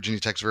don't think Virginia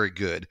Tech's very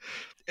good.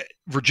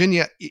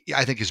 Virginia,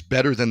 I think, is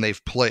better than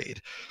they've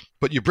played.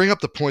 But you bring up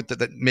the point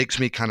that makes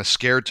me kind of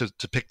scared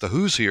to pick the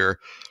who's here,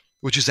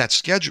 which is that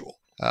schedule.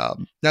 Now,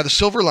 the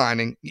silver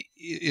lining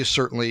is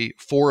certainly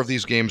 4 of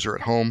these games are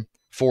at home,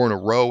 4 in a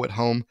row at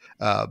home.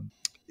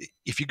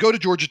 If you go to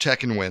Georgia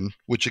Tech and win,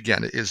 which,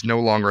 again, is no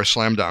longer a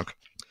slam dunk,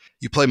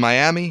 you play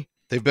Miami.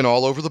 They've been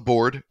all over the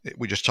board.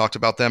 We just talked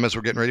about them as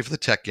we're getting ready for the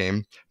Tech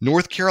game.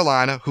 North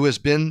Carolina, who has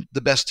been the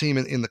best team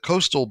in the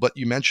Coastal, but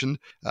you mentioned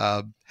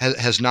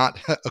has not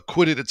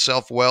acquitted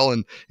itself well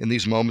in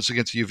these moments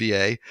against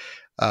UVA.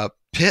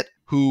 Pitt,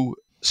 who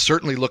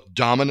certainly looked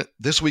dominant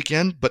this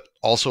weekend, but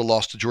also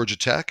lost to Georgia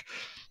Tech.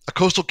 A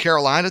Coastal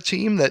Carolina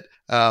team that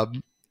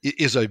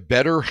is a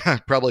better,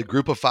 probably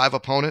group of 5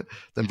 opponent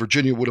than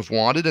Virginia would have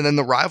wanted. And then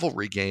the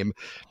rivalry game.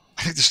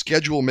 I think the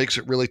schedule makes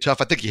it really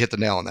tough. I think you hit the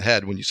nail on the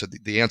head when you said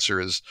the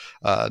answer is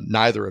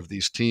neither of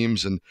these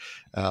teams. And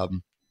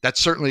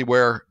that's certainly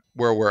where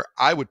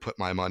I would put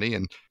my money.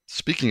 And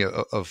speaking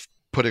of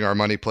putting our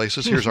money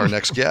places, here's our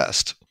next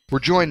guest. We're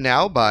joined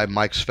now by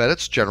Mike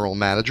Sveditz, General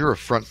Manager of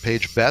Front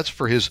Page Bets,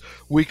 for his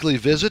weekly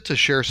visit to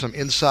share some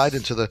insight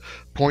into the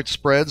point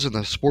spreads and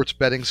the sports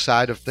betting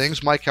side of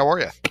things. Mike, how are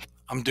you?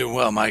 I'm doing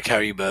well, Mike. How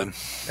are you, bud?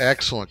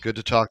 Excellent. Good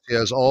to talk to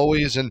you as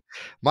always. And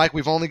Mike,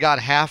 we've only got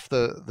half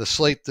the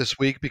slate this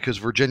week because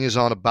Virginia's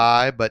on a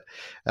bye, but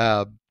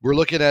we're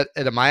looking at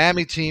a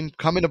Miami team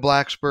coming to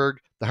Blacksburg.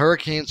 The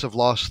Hurricanes have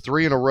lost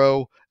 3 in a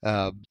row.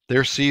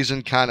 Their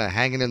season kind of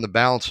hanging in the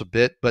balance a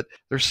bit, but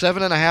they're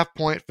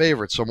 7.5-point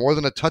favorites, so more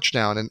than a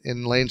touchdown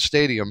in Lane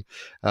Stadium.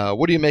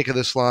 What do you make of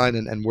this line,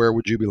 and where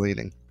would you be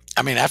leaning?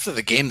 I mean, after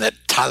the game that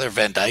Tyler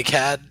Van Dyke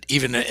had,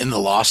 even in the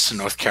loss to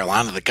North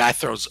Carolina, the guy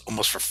throws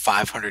almost for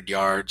 500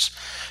 yards,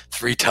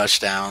 3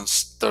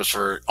 touchdowns, throws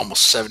for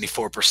almost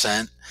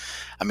 74%.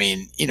 I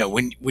mean, you know,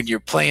 when you're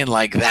playing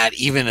like that,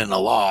 even in a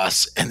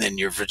loss, and then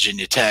you're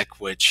Virginia Tech,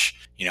 which,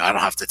 you know, I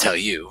don't have to tell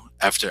you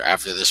after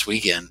this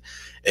weekend,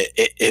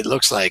 it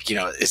looks like, you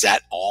know, is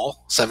that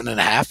all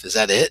 7.5? Is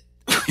that it?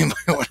 We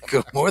might want to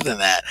go more than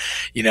that.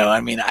 You know,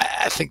 I mean,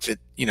 I think that,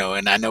 you know,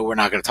 and I know we're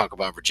not going to talk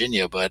about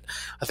Virginia, but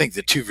I think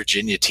the 2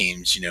 Virginia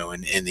teams, you know,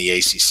 in the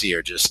ACC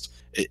are just,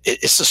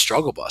 it's a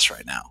struggle bus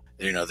right now.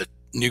 You know, the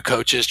new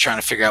coaches trying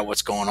to figure out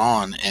what's going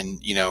on. And,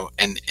 you know,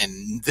 and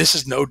this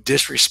is no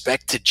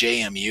disrespect to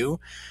JMU,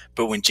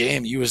 but when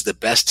JMU is the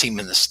best team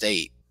in the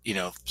state, you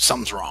know,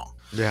 something's wrong.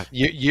 Yeah,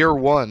 year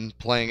one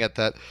playing at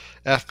that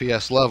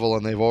FBS level,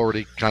 and they've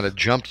already kind of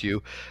jumped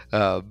you.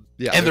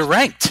 Yeah, and they're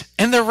ranked.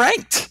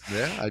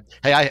 Yeah,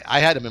 I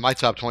had them in my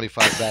top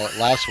 25 ballot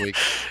last week,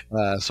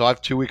 so I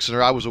have 2 weeks in a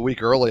row. I was a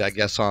week early, I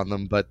guess, on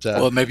them. But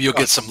well, maybe you'll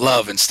get some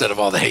love instead of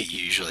all the hate you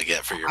usually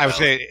get for your. I would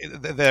say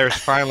there's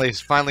finally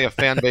a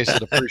fan base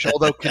that appreciates.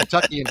 Although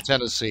Kentucky and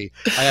Tennessee,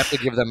 I have to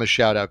give them a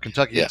shout out.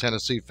 Kentucky and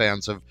Tennessee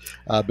fans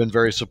have been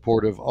very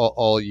supportive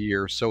all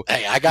year. So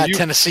hey, I got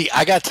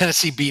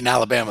Tennessee beating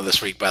Alabama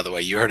this week. By the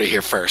way, you heard it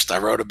here first. I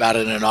wrote about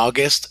it in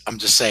August. I'm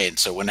just saying.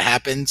 So when it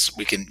happens,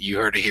 you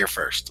heard it here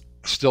first.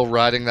 Still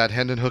riding that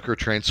Hendon Hooker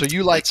train. So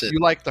you like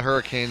the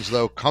Hurricanes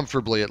though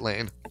comfortably at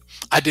Lane.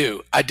 I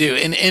do.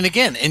 And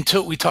again,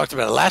 until we talked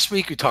about it last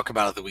week, we talked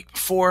about it the week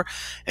before,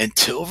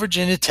 until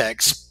Virginia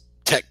Tech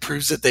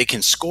proves that they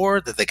can score,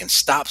 that they can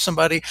stop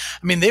somebody.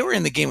 I mean, they were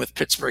in the game with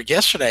Pittsburgh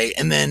yesterday,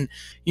 and then,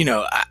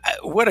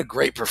 what a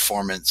great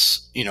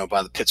performance,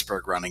 by the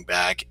Pittsburgh running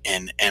back.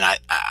 And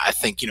I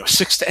think,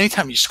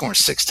 anytime you're scoring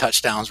 6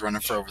 touchdowns,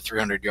 running for over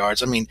 300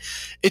 yards, I mean,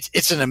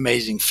 it's an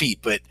amazing feat,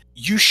 but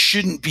you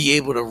shouldn't be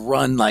able to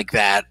run like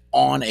that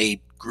on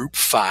a Group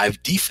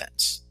 5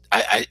 defense.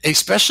 I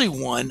especially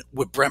one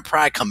with Brent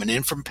Pry coming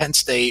in from Penn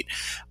State,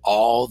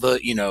 all the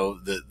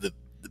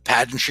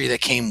pageantry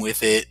that came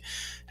with it.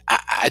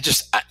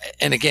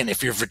 And again,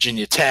 if you're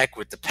Virginia Tech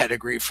with the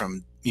pedigree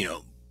from,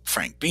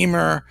 Frank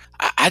Beamer,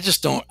 I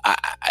just don't,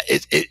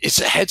 it's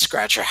a head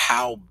scratcher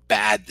how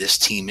bad this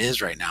team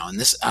is right now.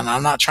 And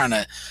I'm not trying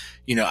to,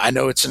 I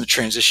know it's in a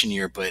transition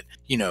year, but,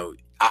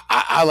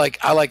 I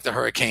like the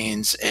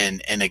Hurricanes,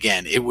 and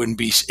again, it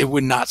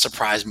would not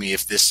surprise me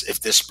if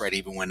this spread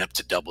even went up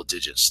to double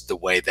digits the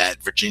way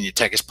that Virginia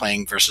Tech is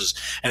playing versus,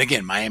 and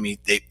again, Miami,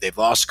 they've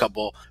lost a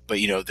couple, but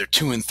they're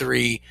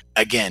 2-3,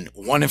 again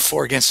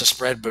 1-4 against the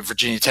spread, but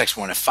Virginia Tech's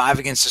 1-5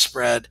 against the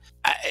spread.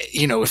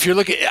 If you're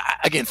looking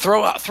again,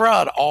 throw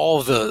out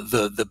all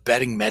the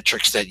betting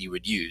metrics that you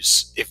would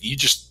use. If you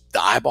just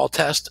the eyeball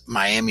test,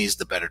 Miami is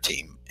the better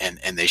team, and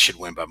they should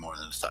win by more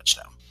than a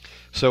touchdown.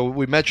 So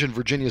we mentioned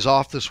Virginia's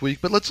off this week,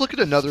 but let's look at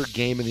another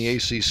game in the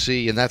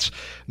ACC, and that's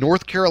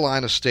North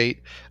Carolina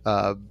State.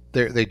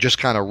 They just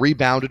kind of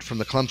rebounded from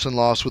the Clemson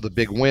loss with a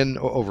big win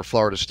over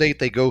Florida State.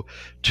 They go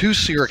to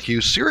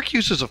Syracuse.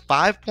 Syracuse is a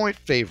 5-point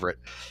favorite.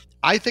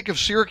 I think of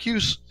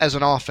Syracuse as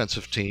an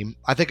offensive team.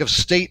 I think of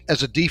State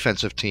as a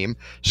defensive team.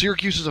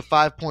 Syracuse is a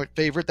 5-point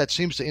favorite. That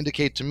seems to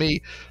indicate to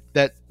me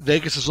that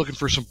Vegas is looking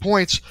for some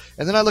points.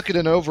 And then I look at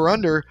an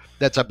over-under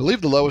that's, I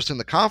believe, the lowest in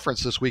the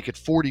conference this week at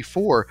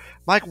 44.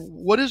 Mike,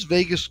 what does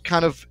Vegas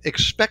kind of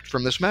expect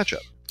from this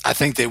matchup? I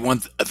think they're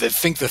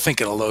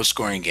thinking a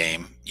low-scoring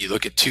game. You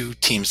look at two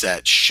teams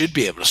that should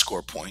be able to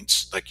score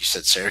points. Like you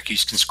said,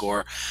 Syracuse can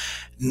score.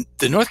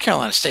 The North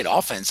Carolina State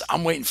offense,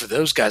 I'm waiting for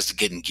those guys to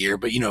get in gear.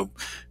 But,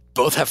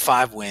 both have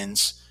 5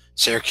 wins.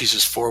 Syracuse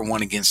is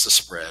 4-1 against the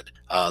spread.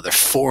 They're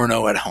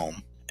 4-0 at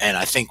home. And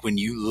I think when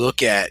you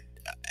look at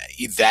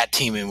that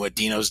team and what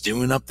Dino's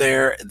doing up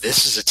there,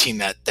 this is a team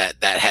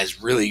that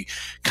has really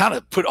kind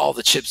of put all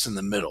the chips in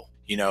the middle.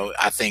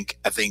 I think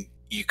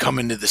you come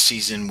into the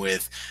season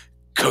with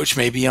Coach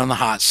may be on the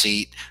hot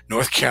seat,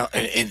 North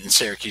Carolina in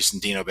Syracuse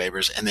and Dino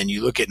Babers, and then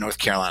you look at North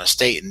Carolina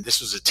State, and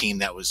this was a team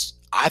that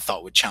I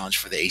thought would challenge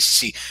for the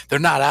ACC. They're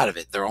not out of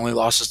it. Their only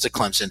losses to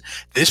Clemson.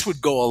 This would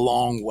go a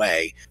long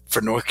way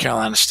for North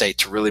Carolina State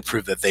to really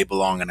prove that they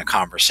belong in a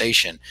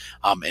conversation.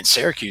 And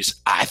Syracuse,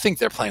 I think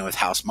they're playing with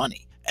house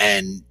money.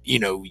 And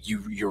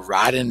you're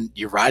riding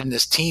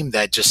this team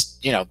that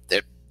just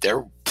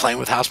they're playing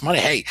with house money.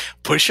 Hey,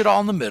 push it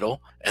all in the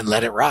middle and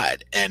let it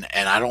ride. And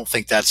I don't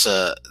think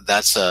I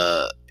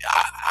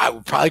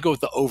would probably go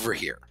with the over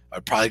here.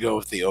 I'd probably go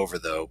with the over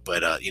though.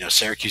 But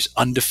Syracuse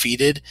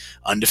undefeated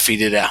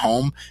at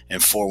home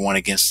and 4-1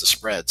 against the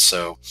spread.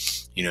 So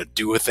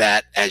do with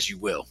that as you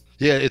will.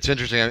 Yeah, it's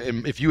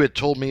interesting. If you had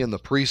told me in the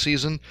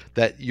preseason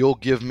that you'll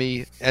give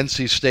me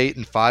NC State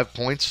and 5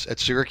 points at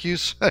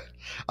Syracuse,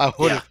 I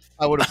would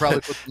have probably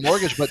put the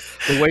mortgage. But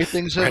the way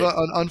things have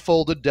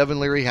unfolded,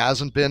 Devin Leary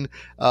hasn't been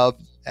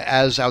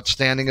as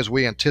outstanding as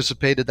we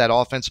anticipated. That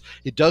offense,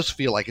 it does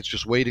feel like it's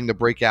just waiting to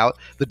break out.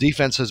 The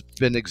defense has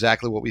been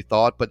exactly what we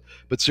thought, but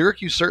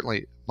Syracuse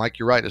certainly, Mike,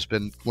 you're right, has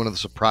been one of the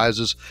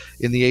surprises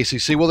in the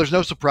ACC. Well, there's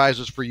no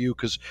surprises for you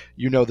because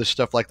you know this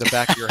stuff like the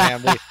back of your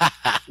hand.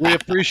 We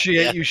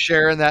appreciate you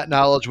sharing that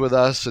knowledge with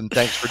us, and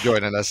thanks for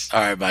joining us.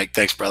 All right, Mike.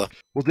 Thanks, brother.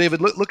 Well,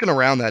 David, looking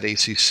around that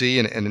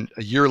ACC, and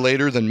a year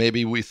later than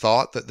maybe we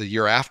thought, that the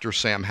year after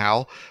Sam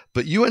Howell,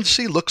 but UNC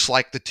looks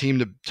like the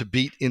team to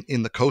beat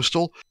in the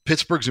Coastal.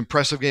 Pittsburgh's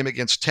impressive game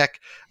against Tech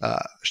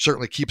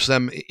certainly keeps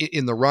them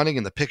in the running,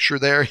 in the picture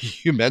there.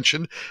 You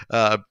mentioned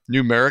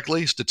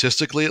numerically,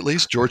 statistically at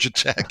least, Georgia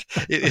Tech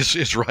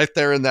is right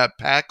there in that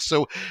pack.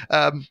 So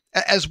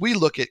as we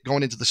look at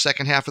going into the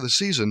second half of the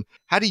season,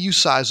 how do you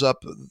size up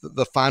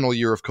the final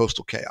year of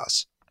Coastal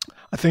Chaos?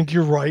 I think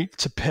you're right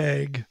to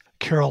peg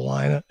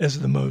Carolina as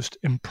the most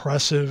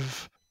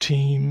impressive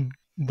team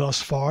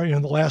thus far. The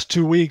last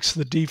 2 weeks,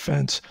 the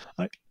defense,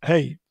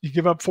 you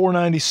give up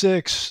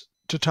 496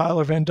 to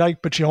Tyler Van Dyke,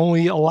 but you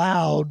only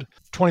allowed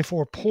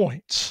 24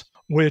 points,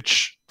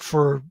 which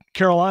for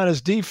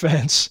Carolina's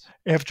defense,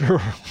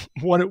 after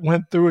what it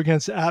went through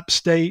against App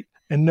State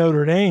and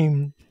Notre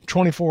Dame,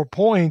 24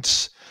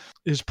 points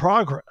is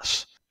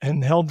progress,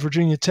 and held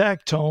Virginia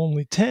Tech to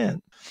only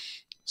 10.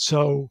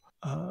 So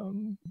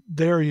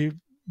there you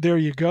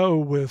go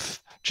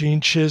with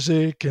Gene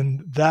Chizik,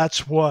 and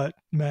that's what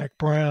Mack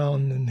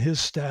Brown and his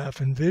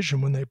staff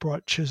envisioned when they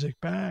brought Chizik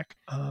back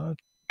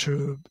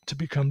to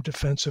become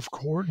defensive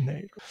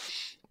coordinator.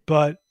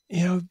 But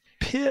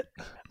Pitt,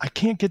 I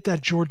can't get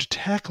that Georgia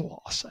Tech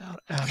loss out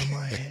of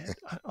my head.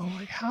 I'm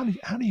like, how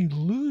do you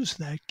lose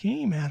that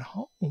game at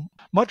home?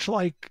 Much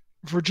like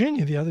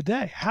Virginia the other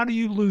day. How do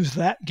you lose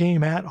that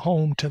game at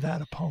home to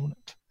that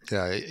opponent?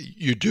 Yeah,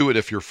 you do it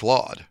if you're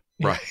flawed,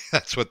 right?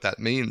 That's what that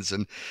means.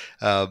 And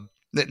now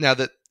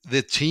that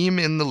the team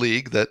in the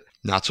league that,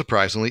 not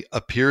surprisingly,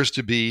 appears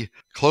to be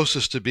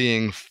closest to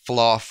being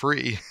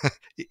flaw-free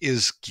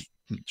is,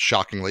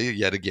 shockingly,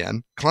 yet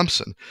again,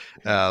 Clemson.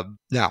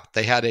 Now,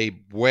 they had a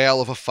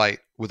whale of a fight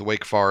with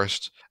Wake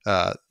Forest.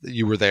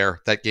 You were there.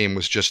 That game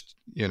was just,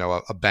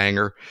 a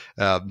banger.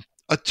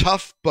 A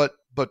tough but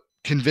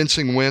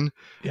convincing win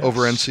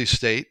over NC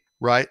State,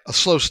 right? A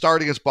slow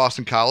start against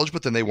Boston College,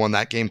 but then they won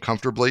that game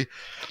comfortably.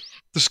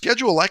 The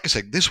schedule, like I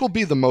said, this will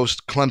be the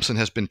most Clemson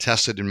has been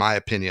tested, in my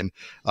opinion,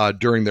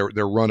 during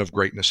their run of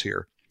greatness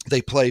here.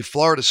 They play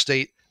Florida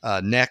State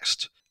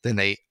next. Then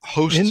they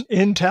host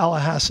in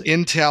Tallahassee.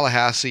 In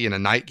Tallahassee in a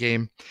night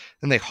game.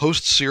 Then they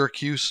host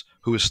Syracuse,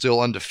 who is still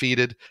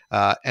undefeated.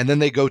 And then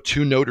they go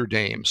to Notre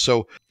Dame.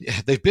 So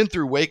they've been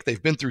through Wake,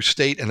 they've been through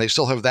State, and they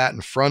still have that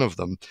in front of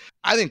them.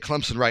 I think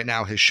Clemson right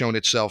now has shown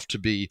itself to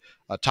be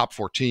a top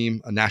 4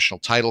 team, a national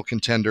title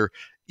contender,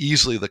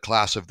 easily the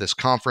class of this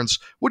conference.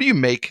 What do you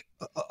make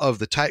of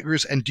the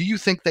Tigers? And do you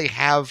think they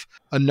have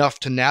enough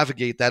to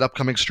navigate that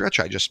upcoming stretch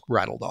I just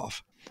rattled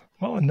off?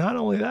 Well, and not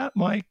only that,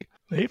 Mike,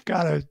 they've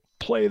got to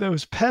play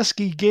those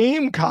pesky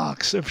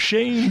Gamecocks of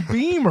Shane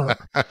Beamer.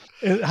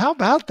 How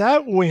about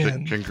that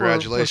win?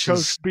 Congratulations, for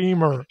Coach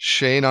Beamer.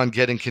 Shane, on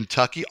getting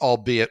Kentucky,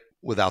 albeit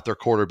without their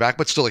quarterback,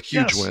 but still a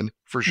huge win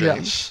for Shane.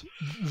 Yes,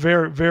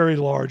 very, very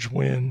large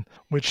win,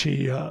 which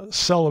he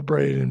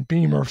celebrated in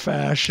Beamer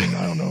fashion.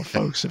 I don't know if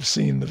folks have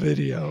seen the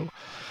video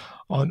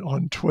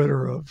on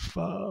Twitter of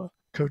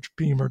Coach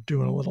Beamer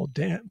doing a little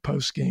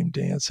post-game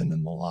dancing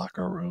in the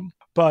locker room.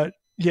 But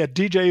yeah,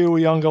 DJ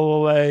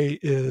Uiagalelei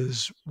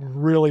is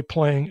really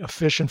playing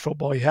efficient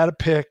football. He had a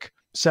pick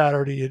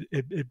Saturday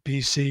at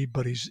BC,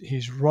 but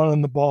he's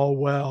running the ball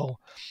well.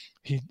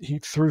 He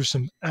threw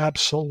some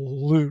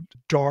absolute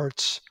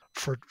darts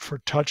for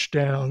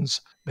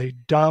touchdowns. They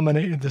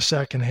dominated the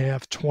second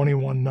half,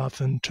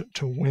 21-0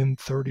 to win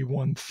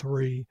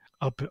 31-3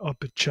 up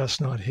at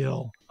Chestnut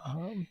Hill.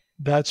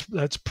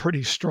 That's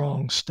pretty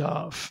strong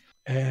stuff.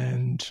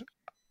 And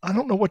I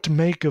don't know what to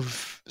make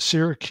of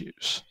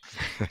Syracuse.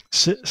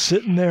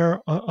 Sitting there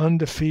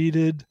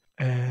undefeated,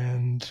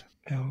 and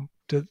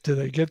do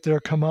they get their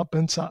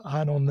comeuppance?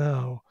 I don't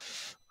know,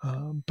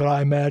 but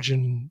I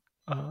imagine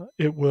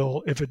it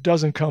will. If it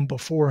doesn't come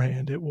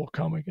beforehand, it will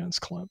come against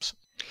Clemson.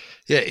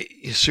 Yeah,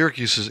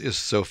 Syracuse is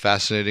so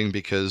fascinating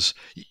because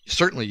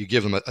certainly you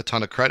give them a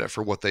ton of credit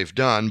for what they've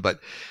done, but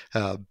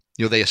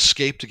they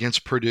escaped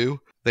against Purdue,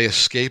 they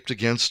escaped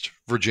against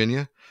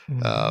Virginia.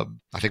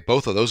 I think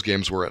both of those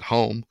games were at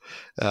home.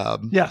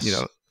 Yes.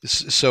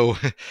 So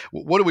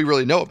what do we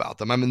really know about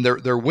them? I mean,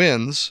 their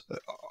wins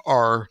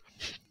are,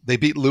 they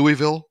beat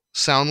Louisville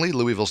soundly.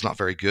 Louisville's not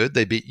very good.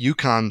 They beat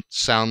UConn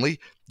soundly.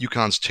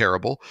 UConn's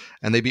terrible.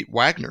 And they beat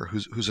Wagner,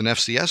 who's an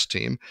FCS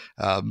team.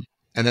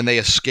 And then they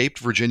escaped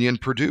Virginia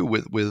and Purdue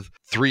with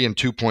 3 and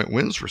 2 point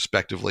wins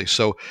respectively.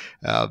 So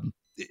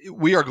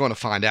we are going to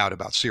find out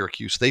about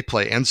Syracuse. They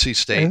play NC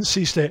State.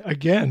 NC State,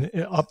 again,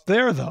 up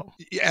there, though.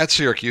 At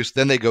Syracuse.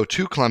 Then they go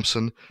to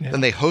Clemson. Yeah.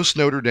 Then they host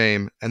Notre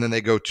Dame. And then they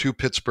go to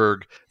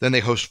Pittsburgh. Then they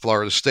host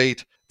Florida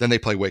State. Then they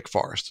play Wake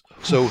Forest.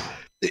 So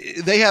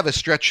they have a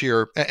stretch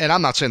here. And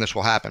I'm not saying this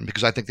will happen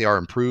because I think they are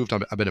improved.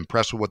 I've been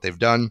impressed with what they've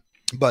done.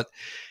 But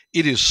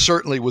it is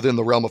certainly within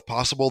the realm of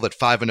possible that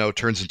 5-0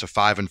 turns into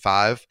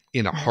 5-5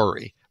 in a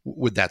hurry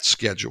with that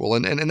schedule.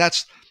 And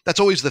that's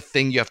always the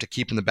thing you have to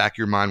keep in the back of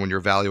your mind when you're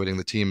evaluating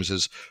the teams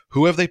is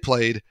who have they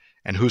played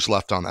and who's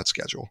left on that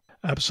schedule.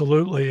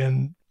 Absolutely.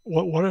 And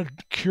what a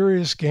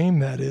curious game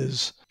that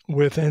is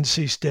with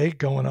NC State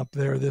going up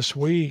there this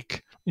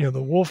week. The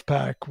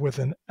Wolfpack with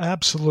an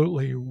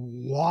absolutely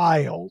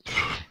wild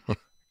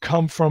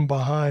come from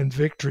behind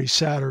victory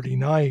Saturday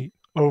night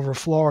over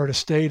Florida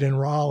State and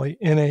Raleigh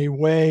in a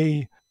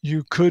way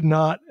you could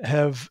not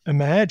have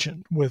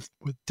imagined, with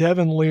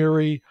Devin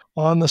Leary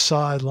on the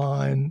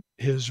sideline,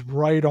 his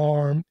right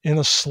arm in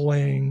a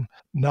sling,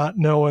 not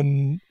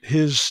knowing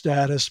his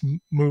status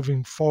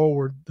moving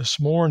forward this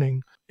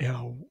morning.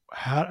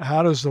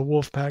 How does the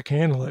Wolfpack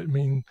handle it? I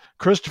mean,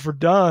 Christopher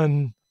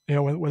Dunn,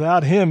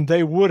 without him,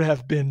 they would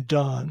have been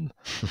done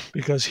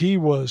because he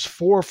was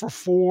 4 for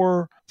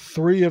 4.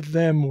 3 of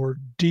them were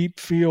deep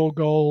field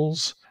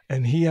goals,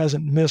 and he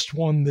hasn't missed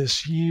one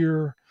this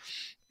year.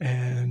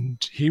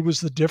 And he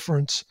was the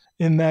difference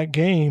in that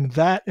game.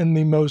 That and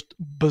the most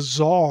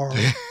bizarre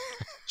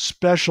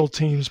special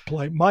teams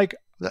play. Mike,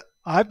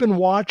 I've been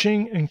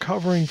watching and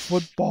covering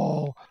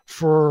football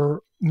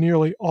for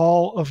nearly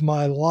all of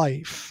my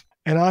life,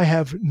 and I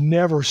have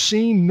never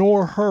seen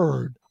nor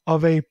heard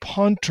of a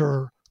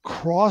punter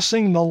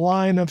crossing the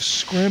line of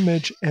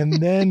scrimmage and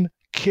then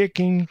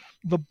kicking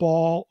the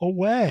ball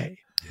away.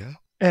 Yeah.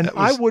 And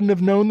I wouldn't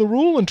have known the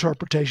rule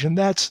interpretation.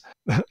 That's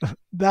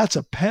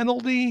a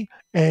penalty,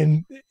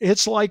 and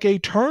it's like a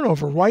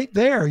turnover right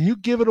there. You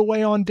give it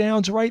away on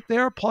downs right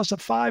there, plus a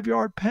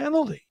 5-yard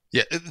penalty.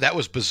 Yeah, that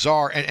was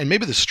bizarre. And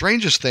maybe the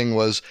strangest thing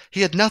was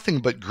he had nothing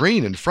but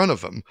green in front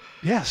of him.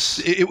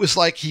 Yes. It was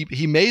like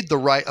he made the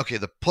right, okay,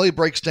 the play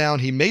breaks down.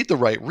 He made the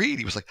right read.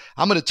 He was like,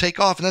 I'm going to take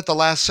off. And at the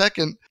last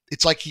second,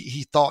 it's like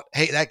he thought,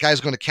 hey, that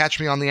guy's going to catch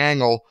me on the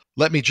angle.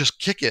 Let me just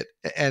kick it.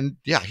 And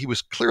yeah, he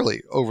was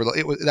clearly over.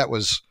 That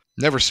was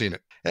never seen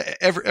it.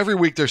 Every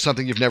week there's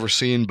something you've never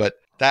seen, but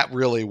that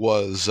really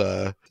was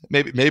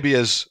maybe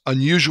as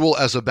unusual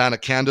as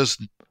Abanacanda's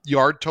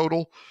yard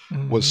total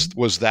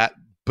was that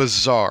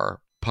bizarre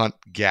punt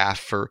gaff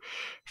for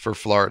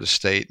Florida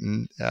State.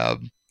 And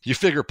you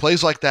figure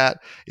plays like that,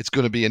 it's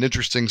going to be an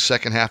interesting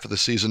second half of the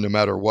season no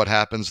matter what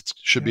happens. It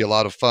should be a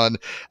lot of fun.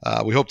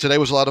 We hope today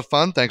was a lot of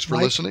fun. Thanks for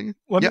listening.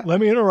 Let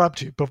me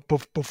interrupt you.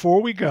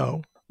 Before we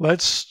go,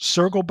 let's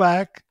circle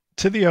back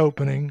to the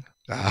opening.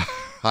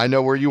 I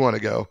know where you want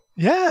to go.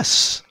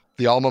 Yes.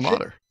 The alma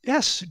mater.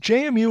 Yes.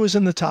 JMU is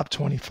in the top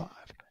 25.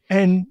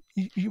 And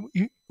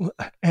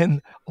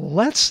and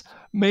let's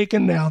make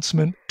an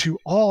announcement to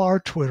all our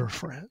Twitter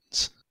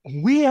friends.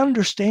 We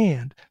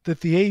understand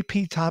that the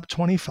AP Top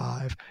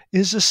 25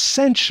 is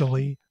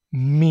essentially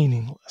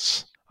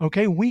meaningless.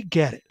 Okay, we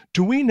get it.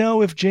 Do we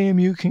know if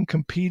JMU can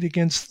compete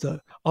against the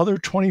other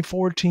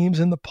 24 teams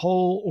in the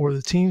poll or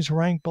the teams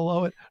ranked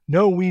below it?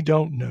 No, we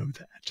don't know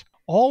that.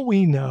 All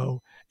we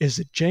know is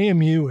that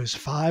JMU is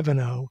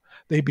 5-0.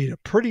 They beat a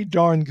pretty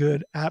darn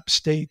good App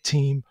State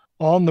team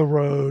on the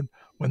road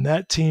when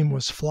that team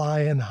was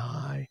flying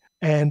high.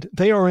 And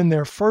they are in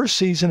their first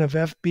season of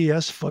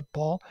FBS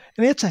football,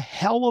 and it's a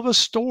hell of a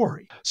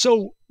story.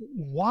 So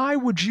why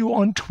would you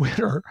on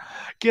Twitter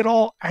get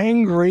all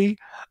angry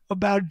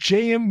about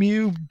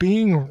JMU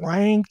being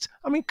ranked?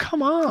 I mean,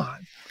 come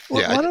on.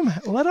 Let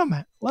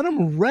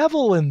them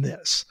revel in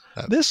this.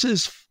 This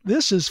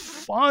is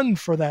fun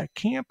for that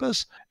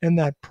campus and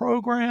that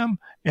program.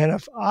 And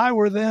if I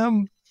were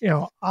them,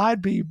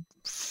 I'd be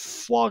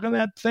flogging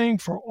that thing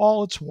for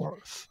all it's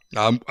worth.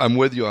 I'm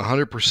with you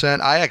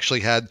 100%. I actually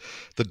had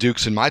the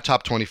Dukes in my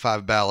top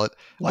 25 ballot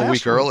a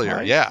week earlier.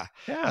 Right? Yeah.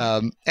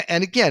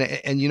 And again,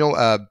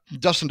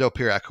 Dustin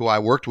Dopirak, who I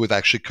worked with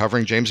actually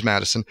covering James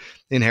Madison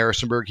in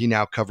Harrisonburg, he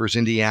now covers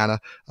Indiana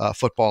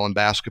football and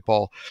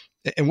basketball.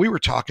 And we were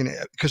talking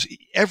because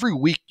every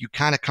week you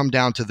kind of come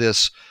down to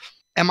this.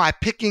 Am I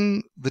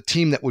picking the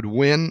team that would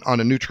win on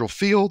a neutral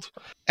field?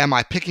 Am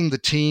I picking the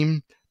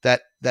team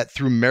that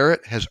through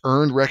merit has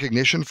earned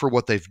recognition for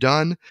what they've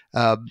done?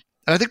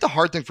 And I think the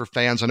hard thing for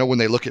fans, I know when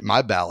they look at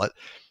my ballot,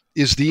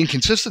 is the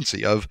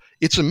inconsistency of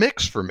it's a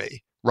mix for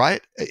me,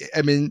 right?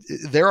 I mean,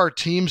 there are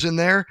teams in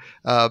there.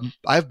 I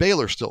have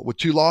Baylor still with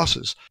 2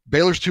 losses.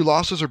 Baylor's 2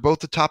 losses are both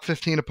the top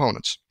 15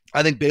 opponents.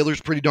 I think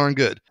Baylor's pretty darn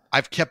good.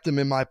 I've kept them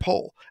in my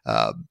poll.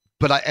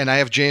 But I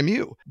have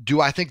JMU. Do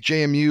I think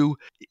JMU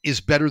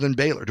is better than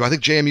Baylor? Do I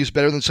think JMU is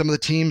better than some of the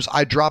teams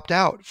I dropped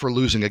out for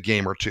losing a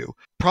game or two?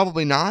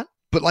 Probably not.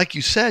 But like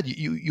you said,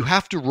 you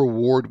have to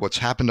reward what's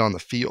happened on the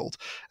field.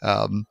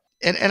 And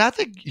I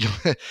think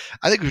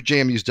what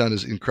JMU's done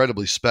is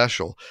incredibly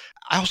special.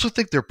 I also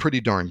think they're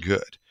pretty darn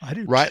good. I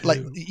do, right?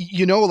 Too.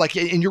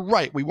 And you're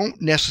right. We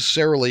won't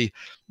necessarily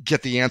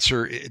get the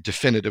answer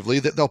definitively.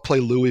 That they'll play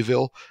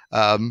Louisville,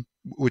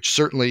 which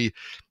certainly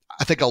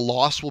I think a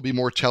loss will be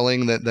more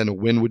telling than a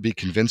win would be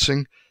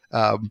convincing,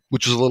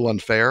 which is a little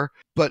unfair.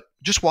 But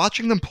just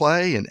watching them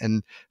play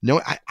and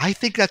I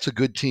think that's a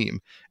good team,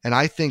 and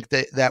I think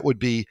that would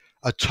be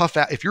a tough.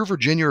 If you're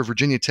Virginia or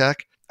Virginia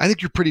Tech, I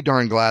think you're pretty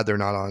darn glad they're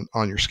not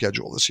on your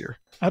schedule this year.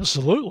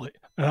 Absolutely.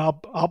 And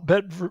I'll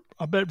bet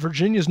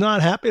Virginia's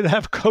not happy to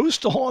have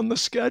Coastal on the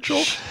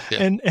schedule,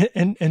 yeah.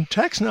 and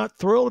Tech's not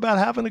thrilled about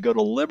having to go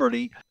to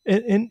Liberty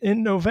in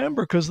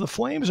November because the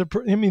Flames are.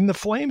 The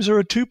Flames are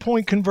a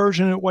 2-point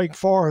conversion at Wake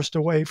Forest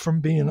away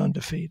from being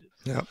undefeated.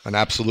 Yeah, and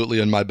absolutely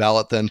in my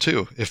ballot then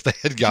too, if they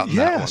had gotten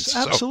that one. Yes,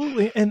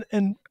 absolutely.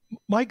 And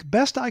Mike,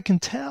 best I can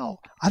tell,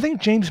 I think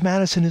James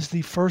Madison is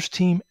the first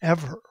team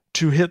ever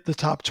to hit the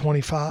top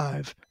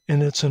 25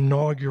 in its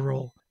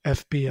inaugural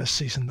FBS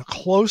season. The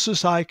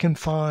closest I can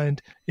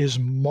find is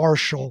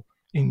Marshall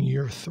in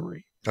year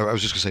 3. I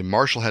was just going to say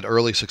Marshall had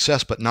early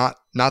success, but not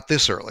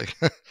this early.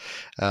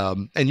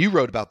 And you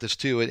wrote about this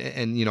too.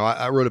 And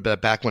I wrote about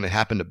it back when it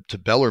happened to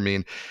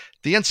Bellarmine.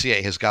 The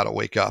NCAA has got to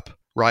wake up,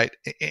 right,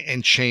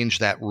 and change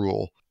that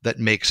rule that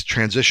makes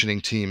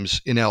transitioning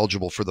teams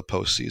ineligible for the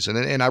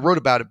postseason. And I wrote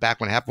about it back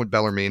when it happened with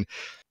Bellarmine.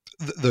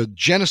 The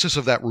genesis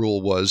of that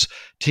rule was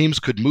teams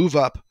could move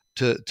up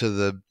to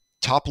the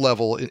top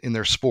level in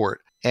their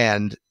sport,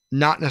 and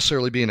not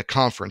necessarily be in a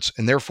conference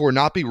and therefore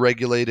not be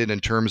regulated in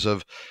terms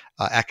of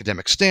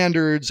academic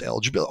standards,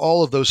 eligibility,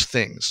 all of those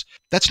things.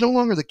 That's no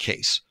longer the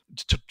case.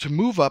 To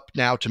move up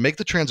now, to make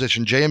the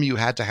transition, JMU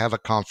had to have a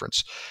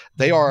conference.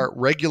 They are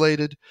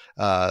regulated.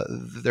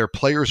 Their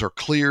players are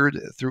cleared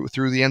through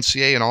the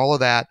NCAA and all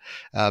of that.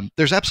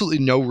 There's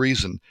absolutely no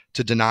reason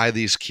to deny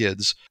these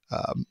kids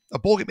a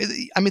bowl game.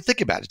 I mean,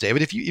 think about it,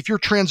 David. If you're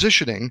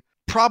transitioning,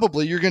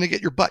 probably you're going to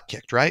get your butt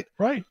kicked, right?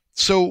 Right.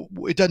 So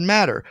it doesn't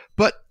matter.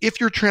 But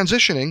if you're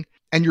transitioning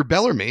and you're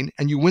Bellarmine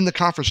and you win the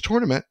conference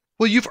tournament,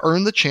 well, you've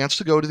earned the chance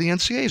to go to the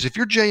NCAAs. If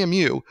you're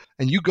JMU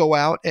and you go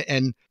out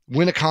and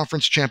win a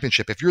conference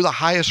championship, if you're the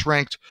highest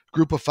ranked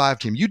group of 5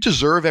 team, you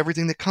deserve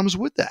everything that comes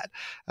with that.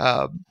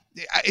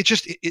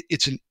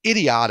 It's an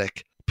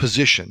idiotic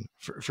position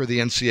for the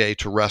NCAA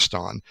to rest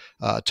on,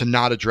 to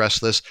not address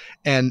this.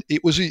 And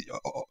it was,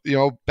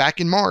 back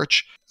in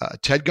March,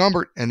 Ted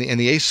Gumbert and the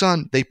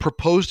ASUN, they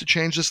proposed to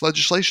change this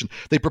legislation.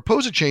 They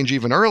proposed a change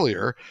even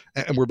earlier,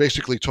 and we're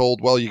basically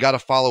told, well, you got to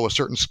follow a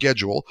certain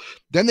schedule.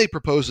 Then they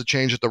proposed a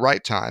change at the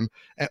right time,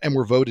 and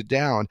were voted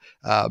down.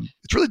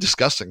 It's really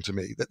disgusting to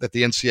me that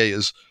the NCAA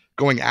is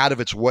going out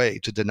of its way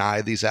to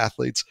deny these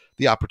athletes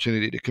the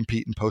opportunity to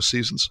compete in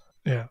postseasons.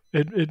 Yeah,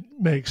 it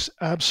makes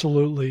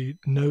absolutely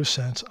no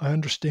sense. I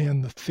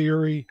understand the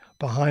theory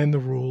behind the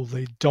rule.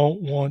 They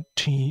don't want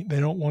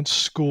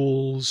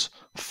schools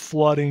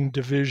flooding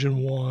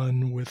Division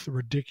I with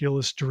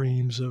ridiculous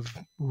dreams of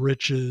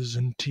riches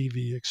and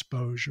TV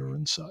exposure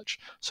and such.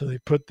 So they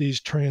put these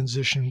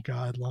transition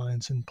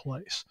guidelines in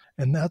place.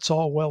 And that's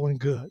all well and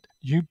good.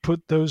 You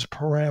put those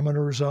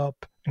parameters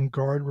up and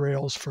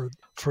guardrails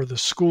for the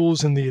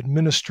schools and the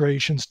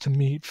administrations to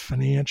meet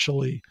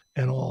financially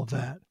and all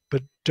that.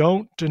 But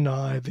don't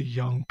deny the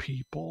young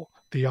people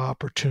the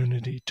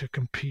opportunity to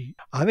compete.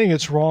 I think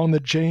it's wrong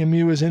that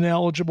JMU is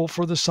ineligible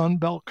for the Sun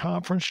Belt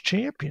Conference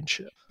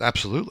Championship.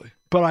 Absolutely.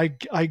 But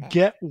I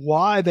get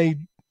why the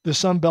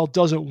Sun Belt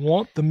doesn't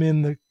want them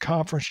in the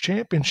conference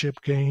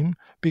championship game,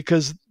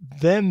 because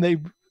then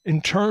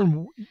in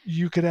turn,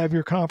 you could have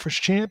your conference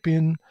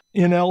champion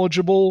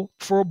ineligible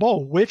for a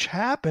bowl, which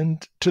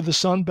happened to the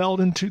Sun Belt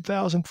in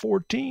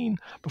 2014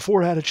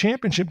 before it had a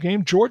championship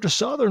game. Georgia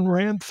Southern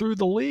ran through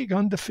the league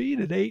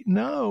undefeated,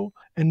 8-0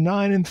 and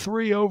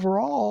 9-3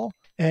 overall,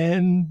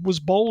 and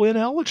was bowl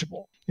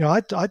ineligible.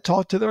 I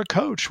talked to their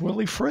coach,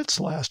 Willie Fritz,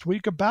 last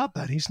week about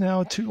that. He's now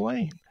at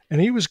Tulane.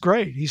 And he was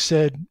great. He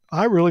said,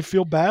 I really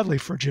feel badly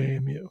for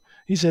JMU.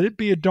 He said, it'd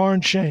be a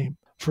darn shame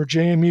for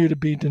JMU to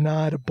be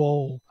denied a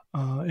bowl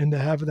and to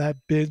have that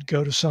bid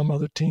go to some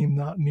other team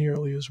not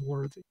nearly as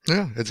worthy.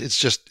 Yeah, it's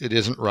just, it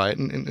isn't right.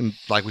 And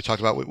like we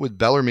talked about with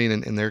Bellarmine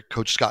and their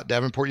coach Scott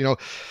Davenport,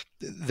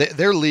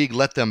 their league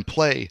let them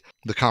play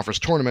the conference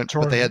tournament,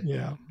 but they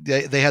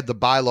had the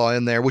bylaw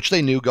in there, which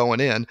they knew going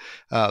in,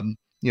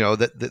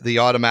 that the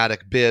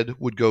automatic bid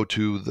would go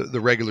to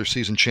the regular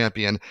season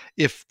champion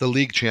if the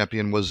league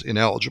champion was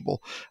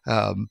ineligible.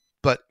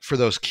 But for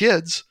those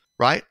kids,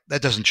 right,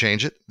 that doesn't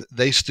change it.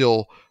 They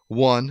still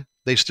won,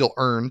 they still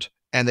earned,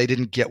 and they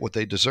didn't get what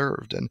they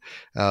deserved. And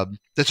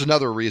that's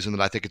another reason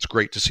that I think it's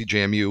great to see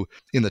JMU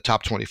in the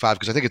top 25,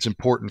 because I think it's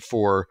important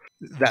for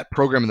that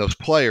program and those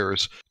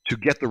players to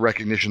get the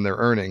recognition they're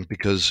earning,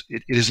 because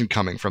it isn't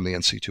coming from the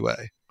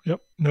NC2A.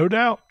 Yep, no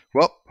doubt.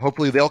 Well,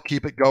 hopefully they'll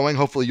keep it going.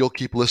 Hopefully you'll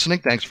keep listening.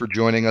 Thanks for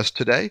joining us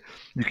today.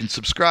 You can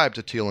subscribe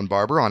to Teal and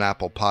Barber on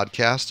Apple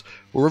Podcasts,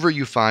 wherever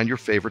you find your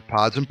favorite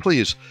pods, and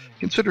please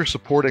consider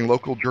supporting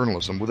local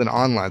journalism with an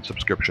online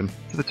subscription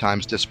to the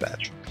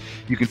Times-Dispatch.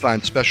 You can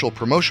find special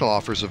promotional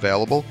offers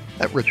available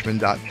at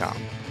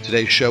richmond.com.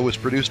 Today's show was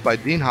produced by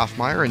Dean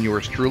Hoffmeyer and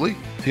yours truly.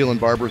 Teal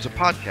and Barber is a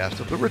podcast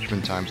of the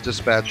Richmond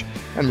Times-Dispatch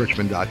and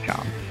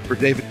richmond.com. For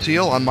David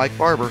Teal, I'm Mike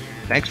Barber.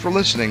 Thanks for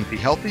listening. Be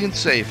healthy and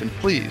safe, and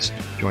please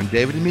join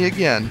David and me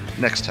again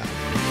next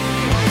time.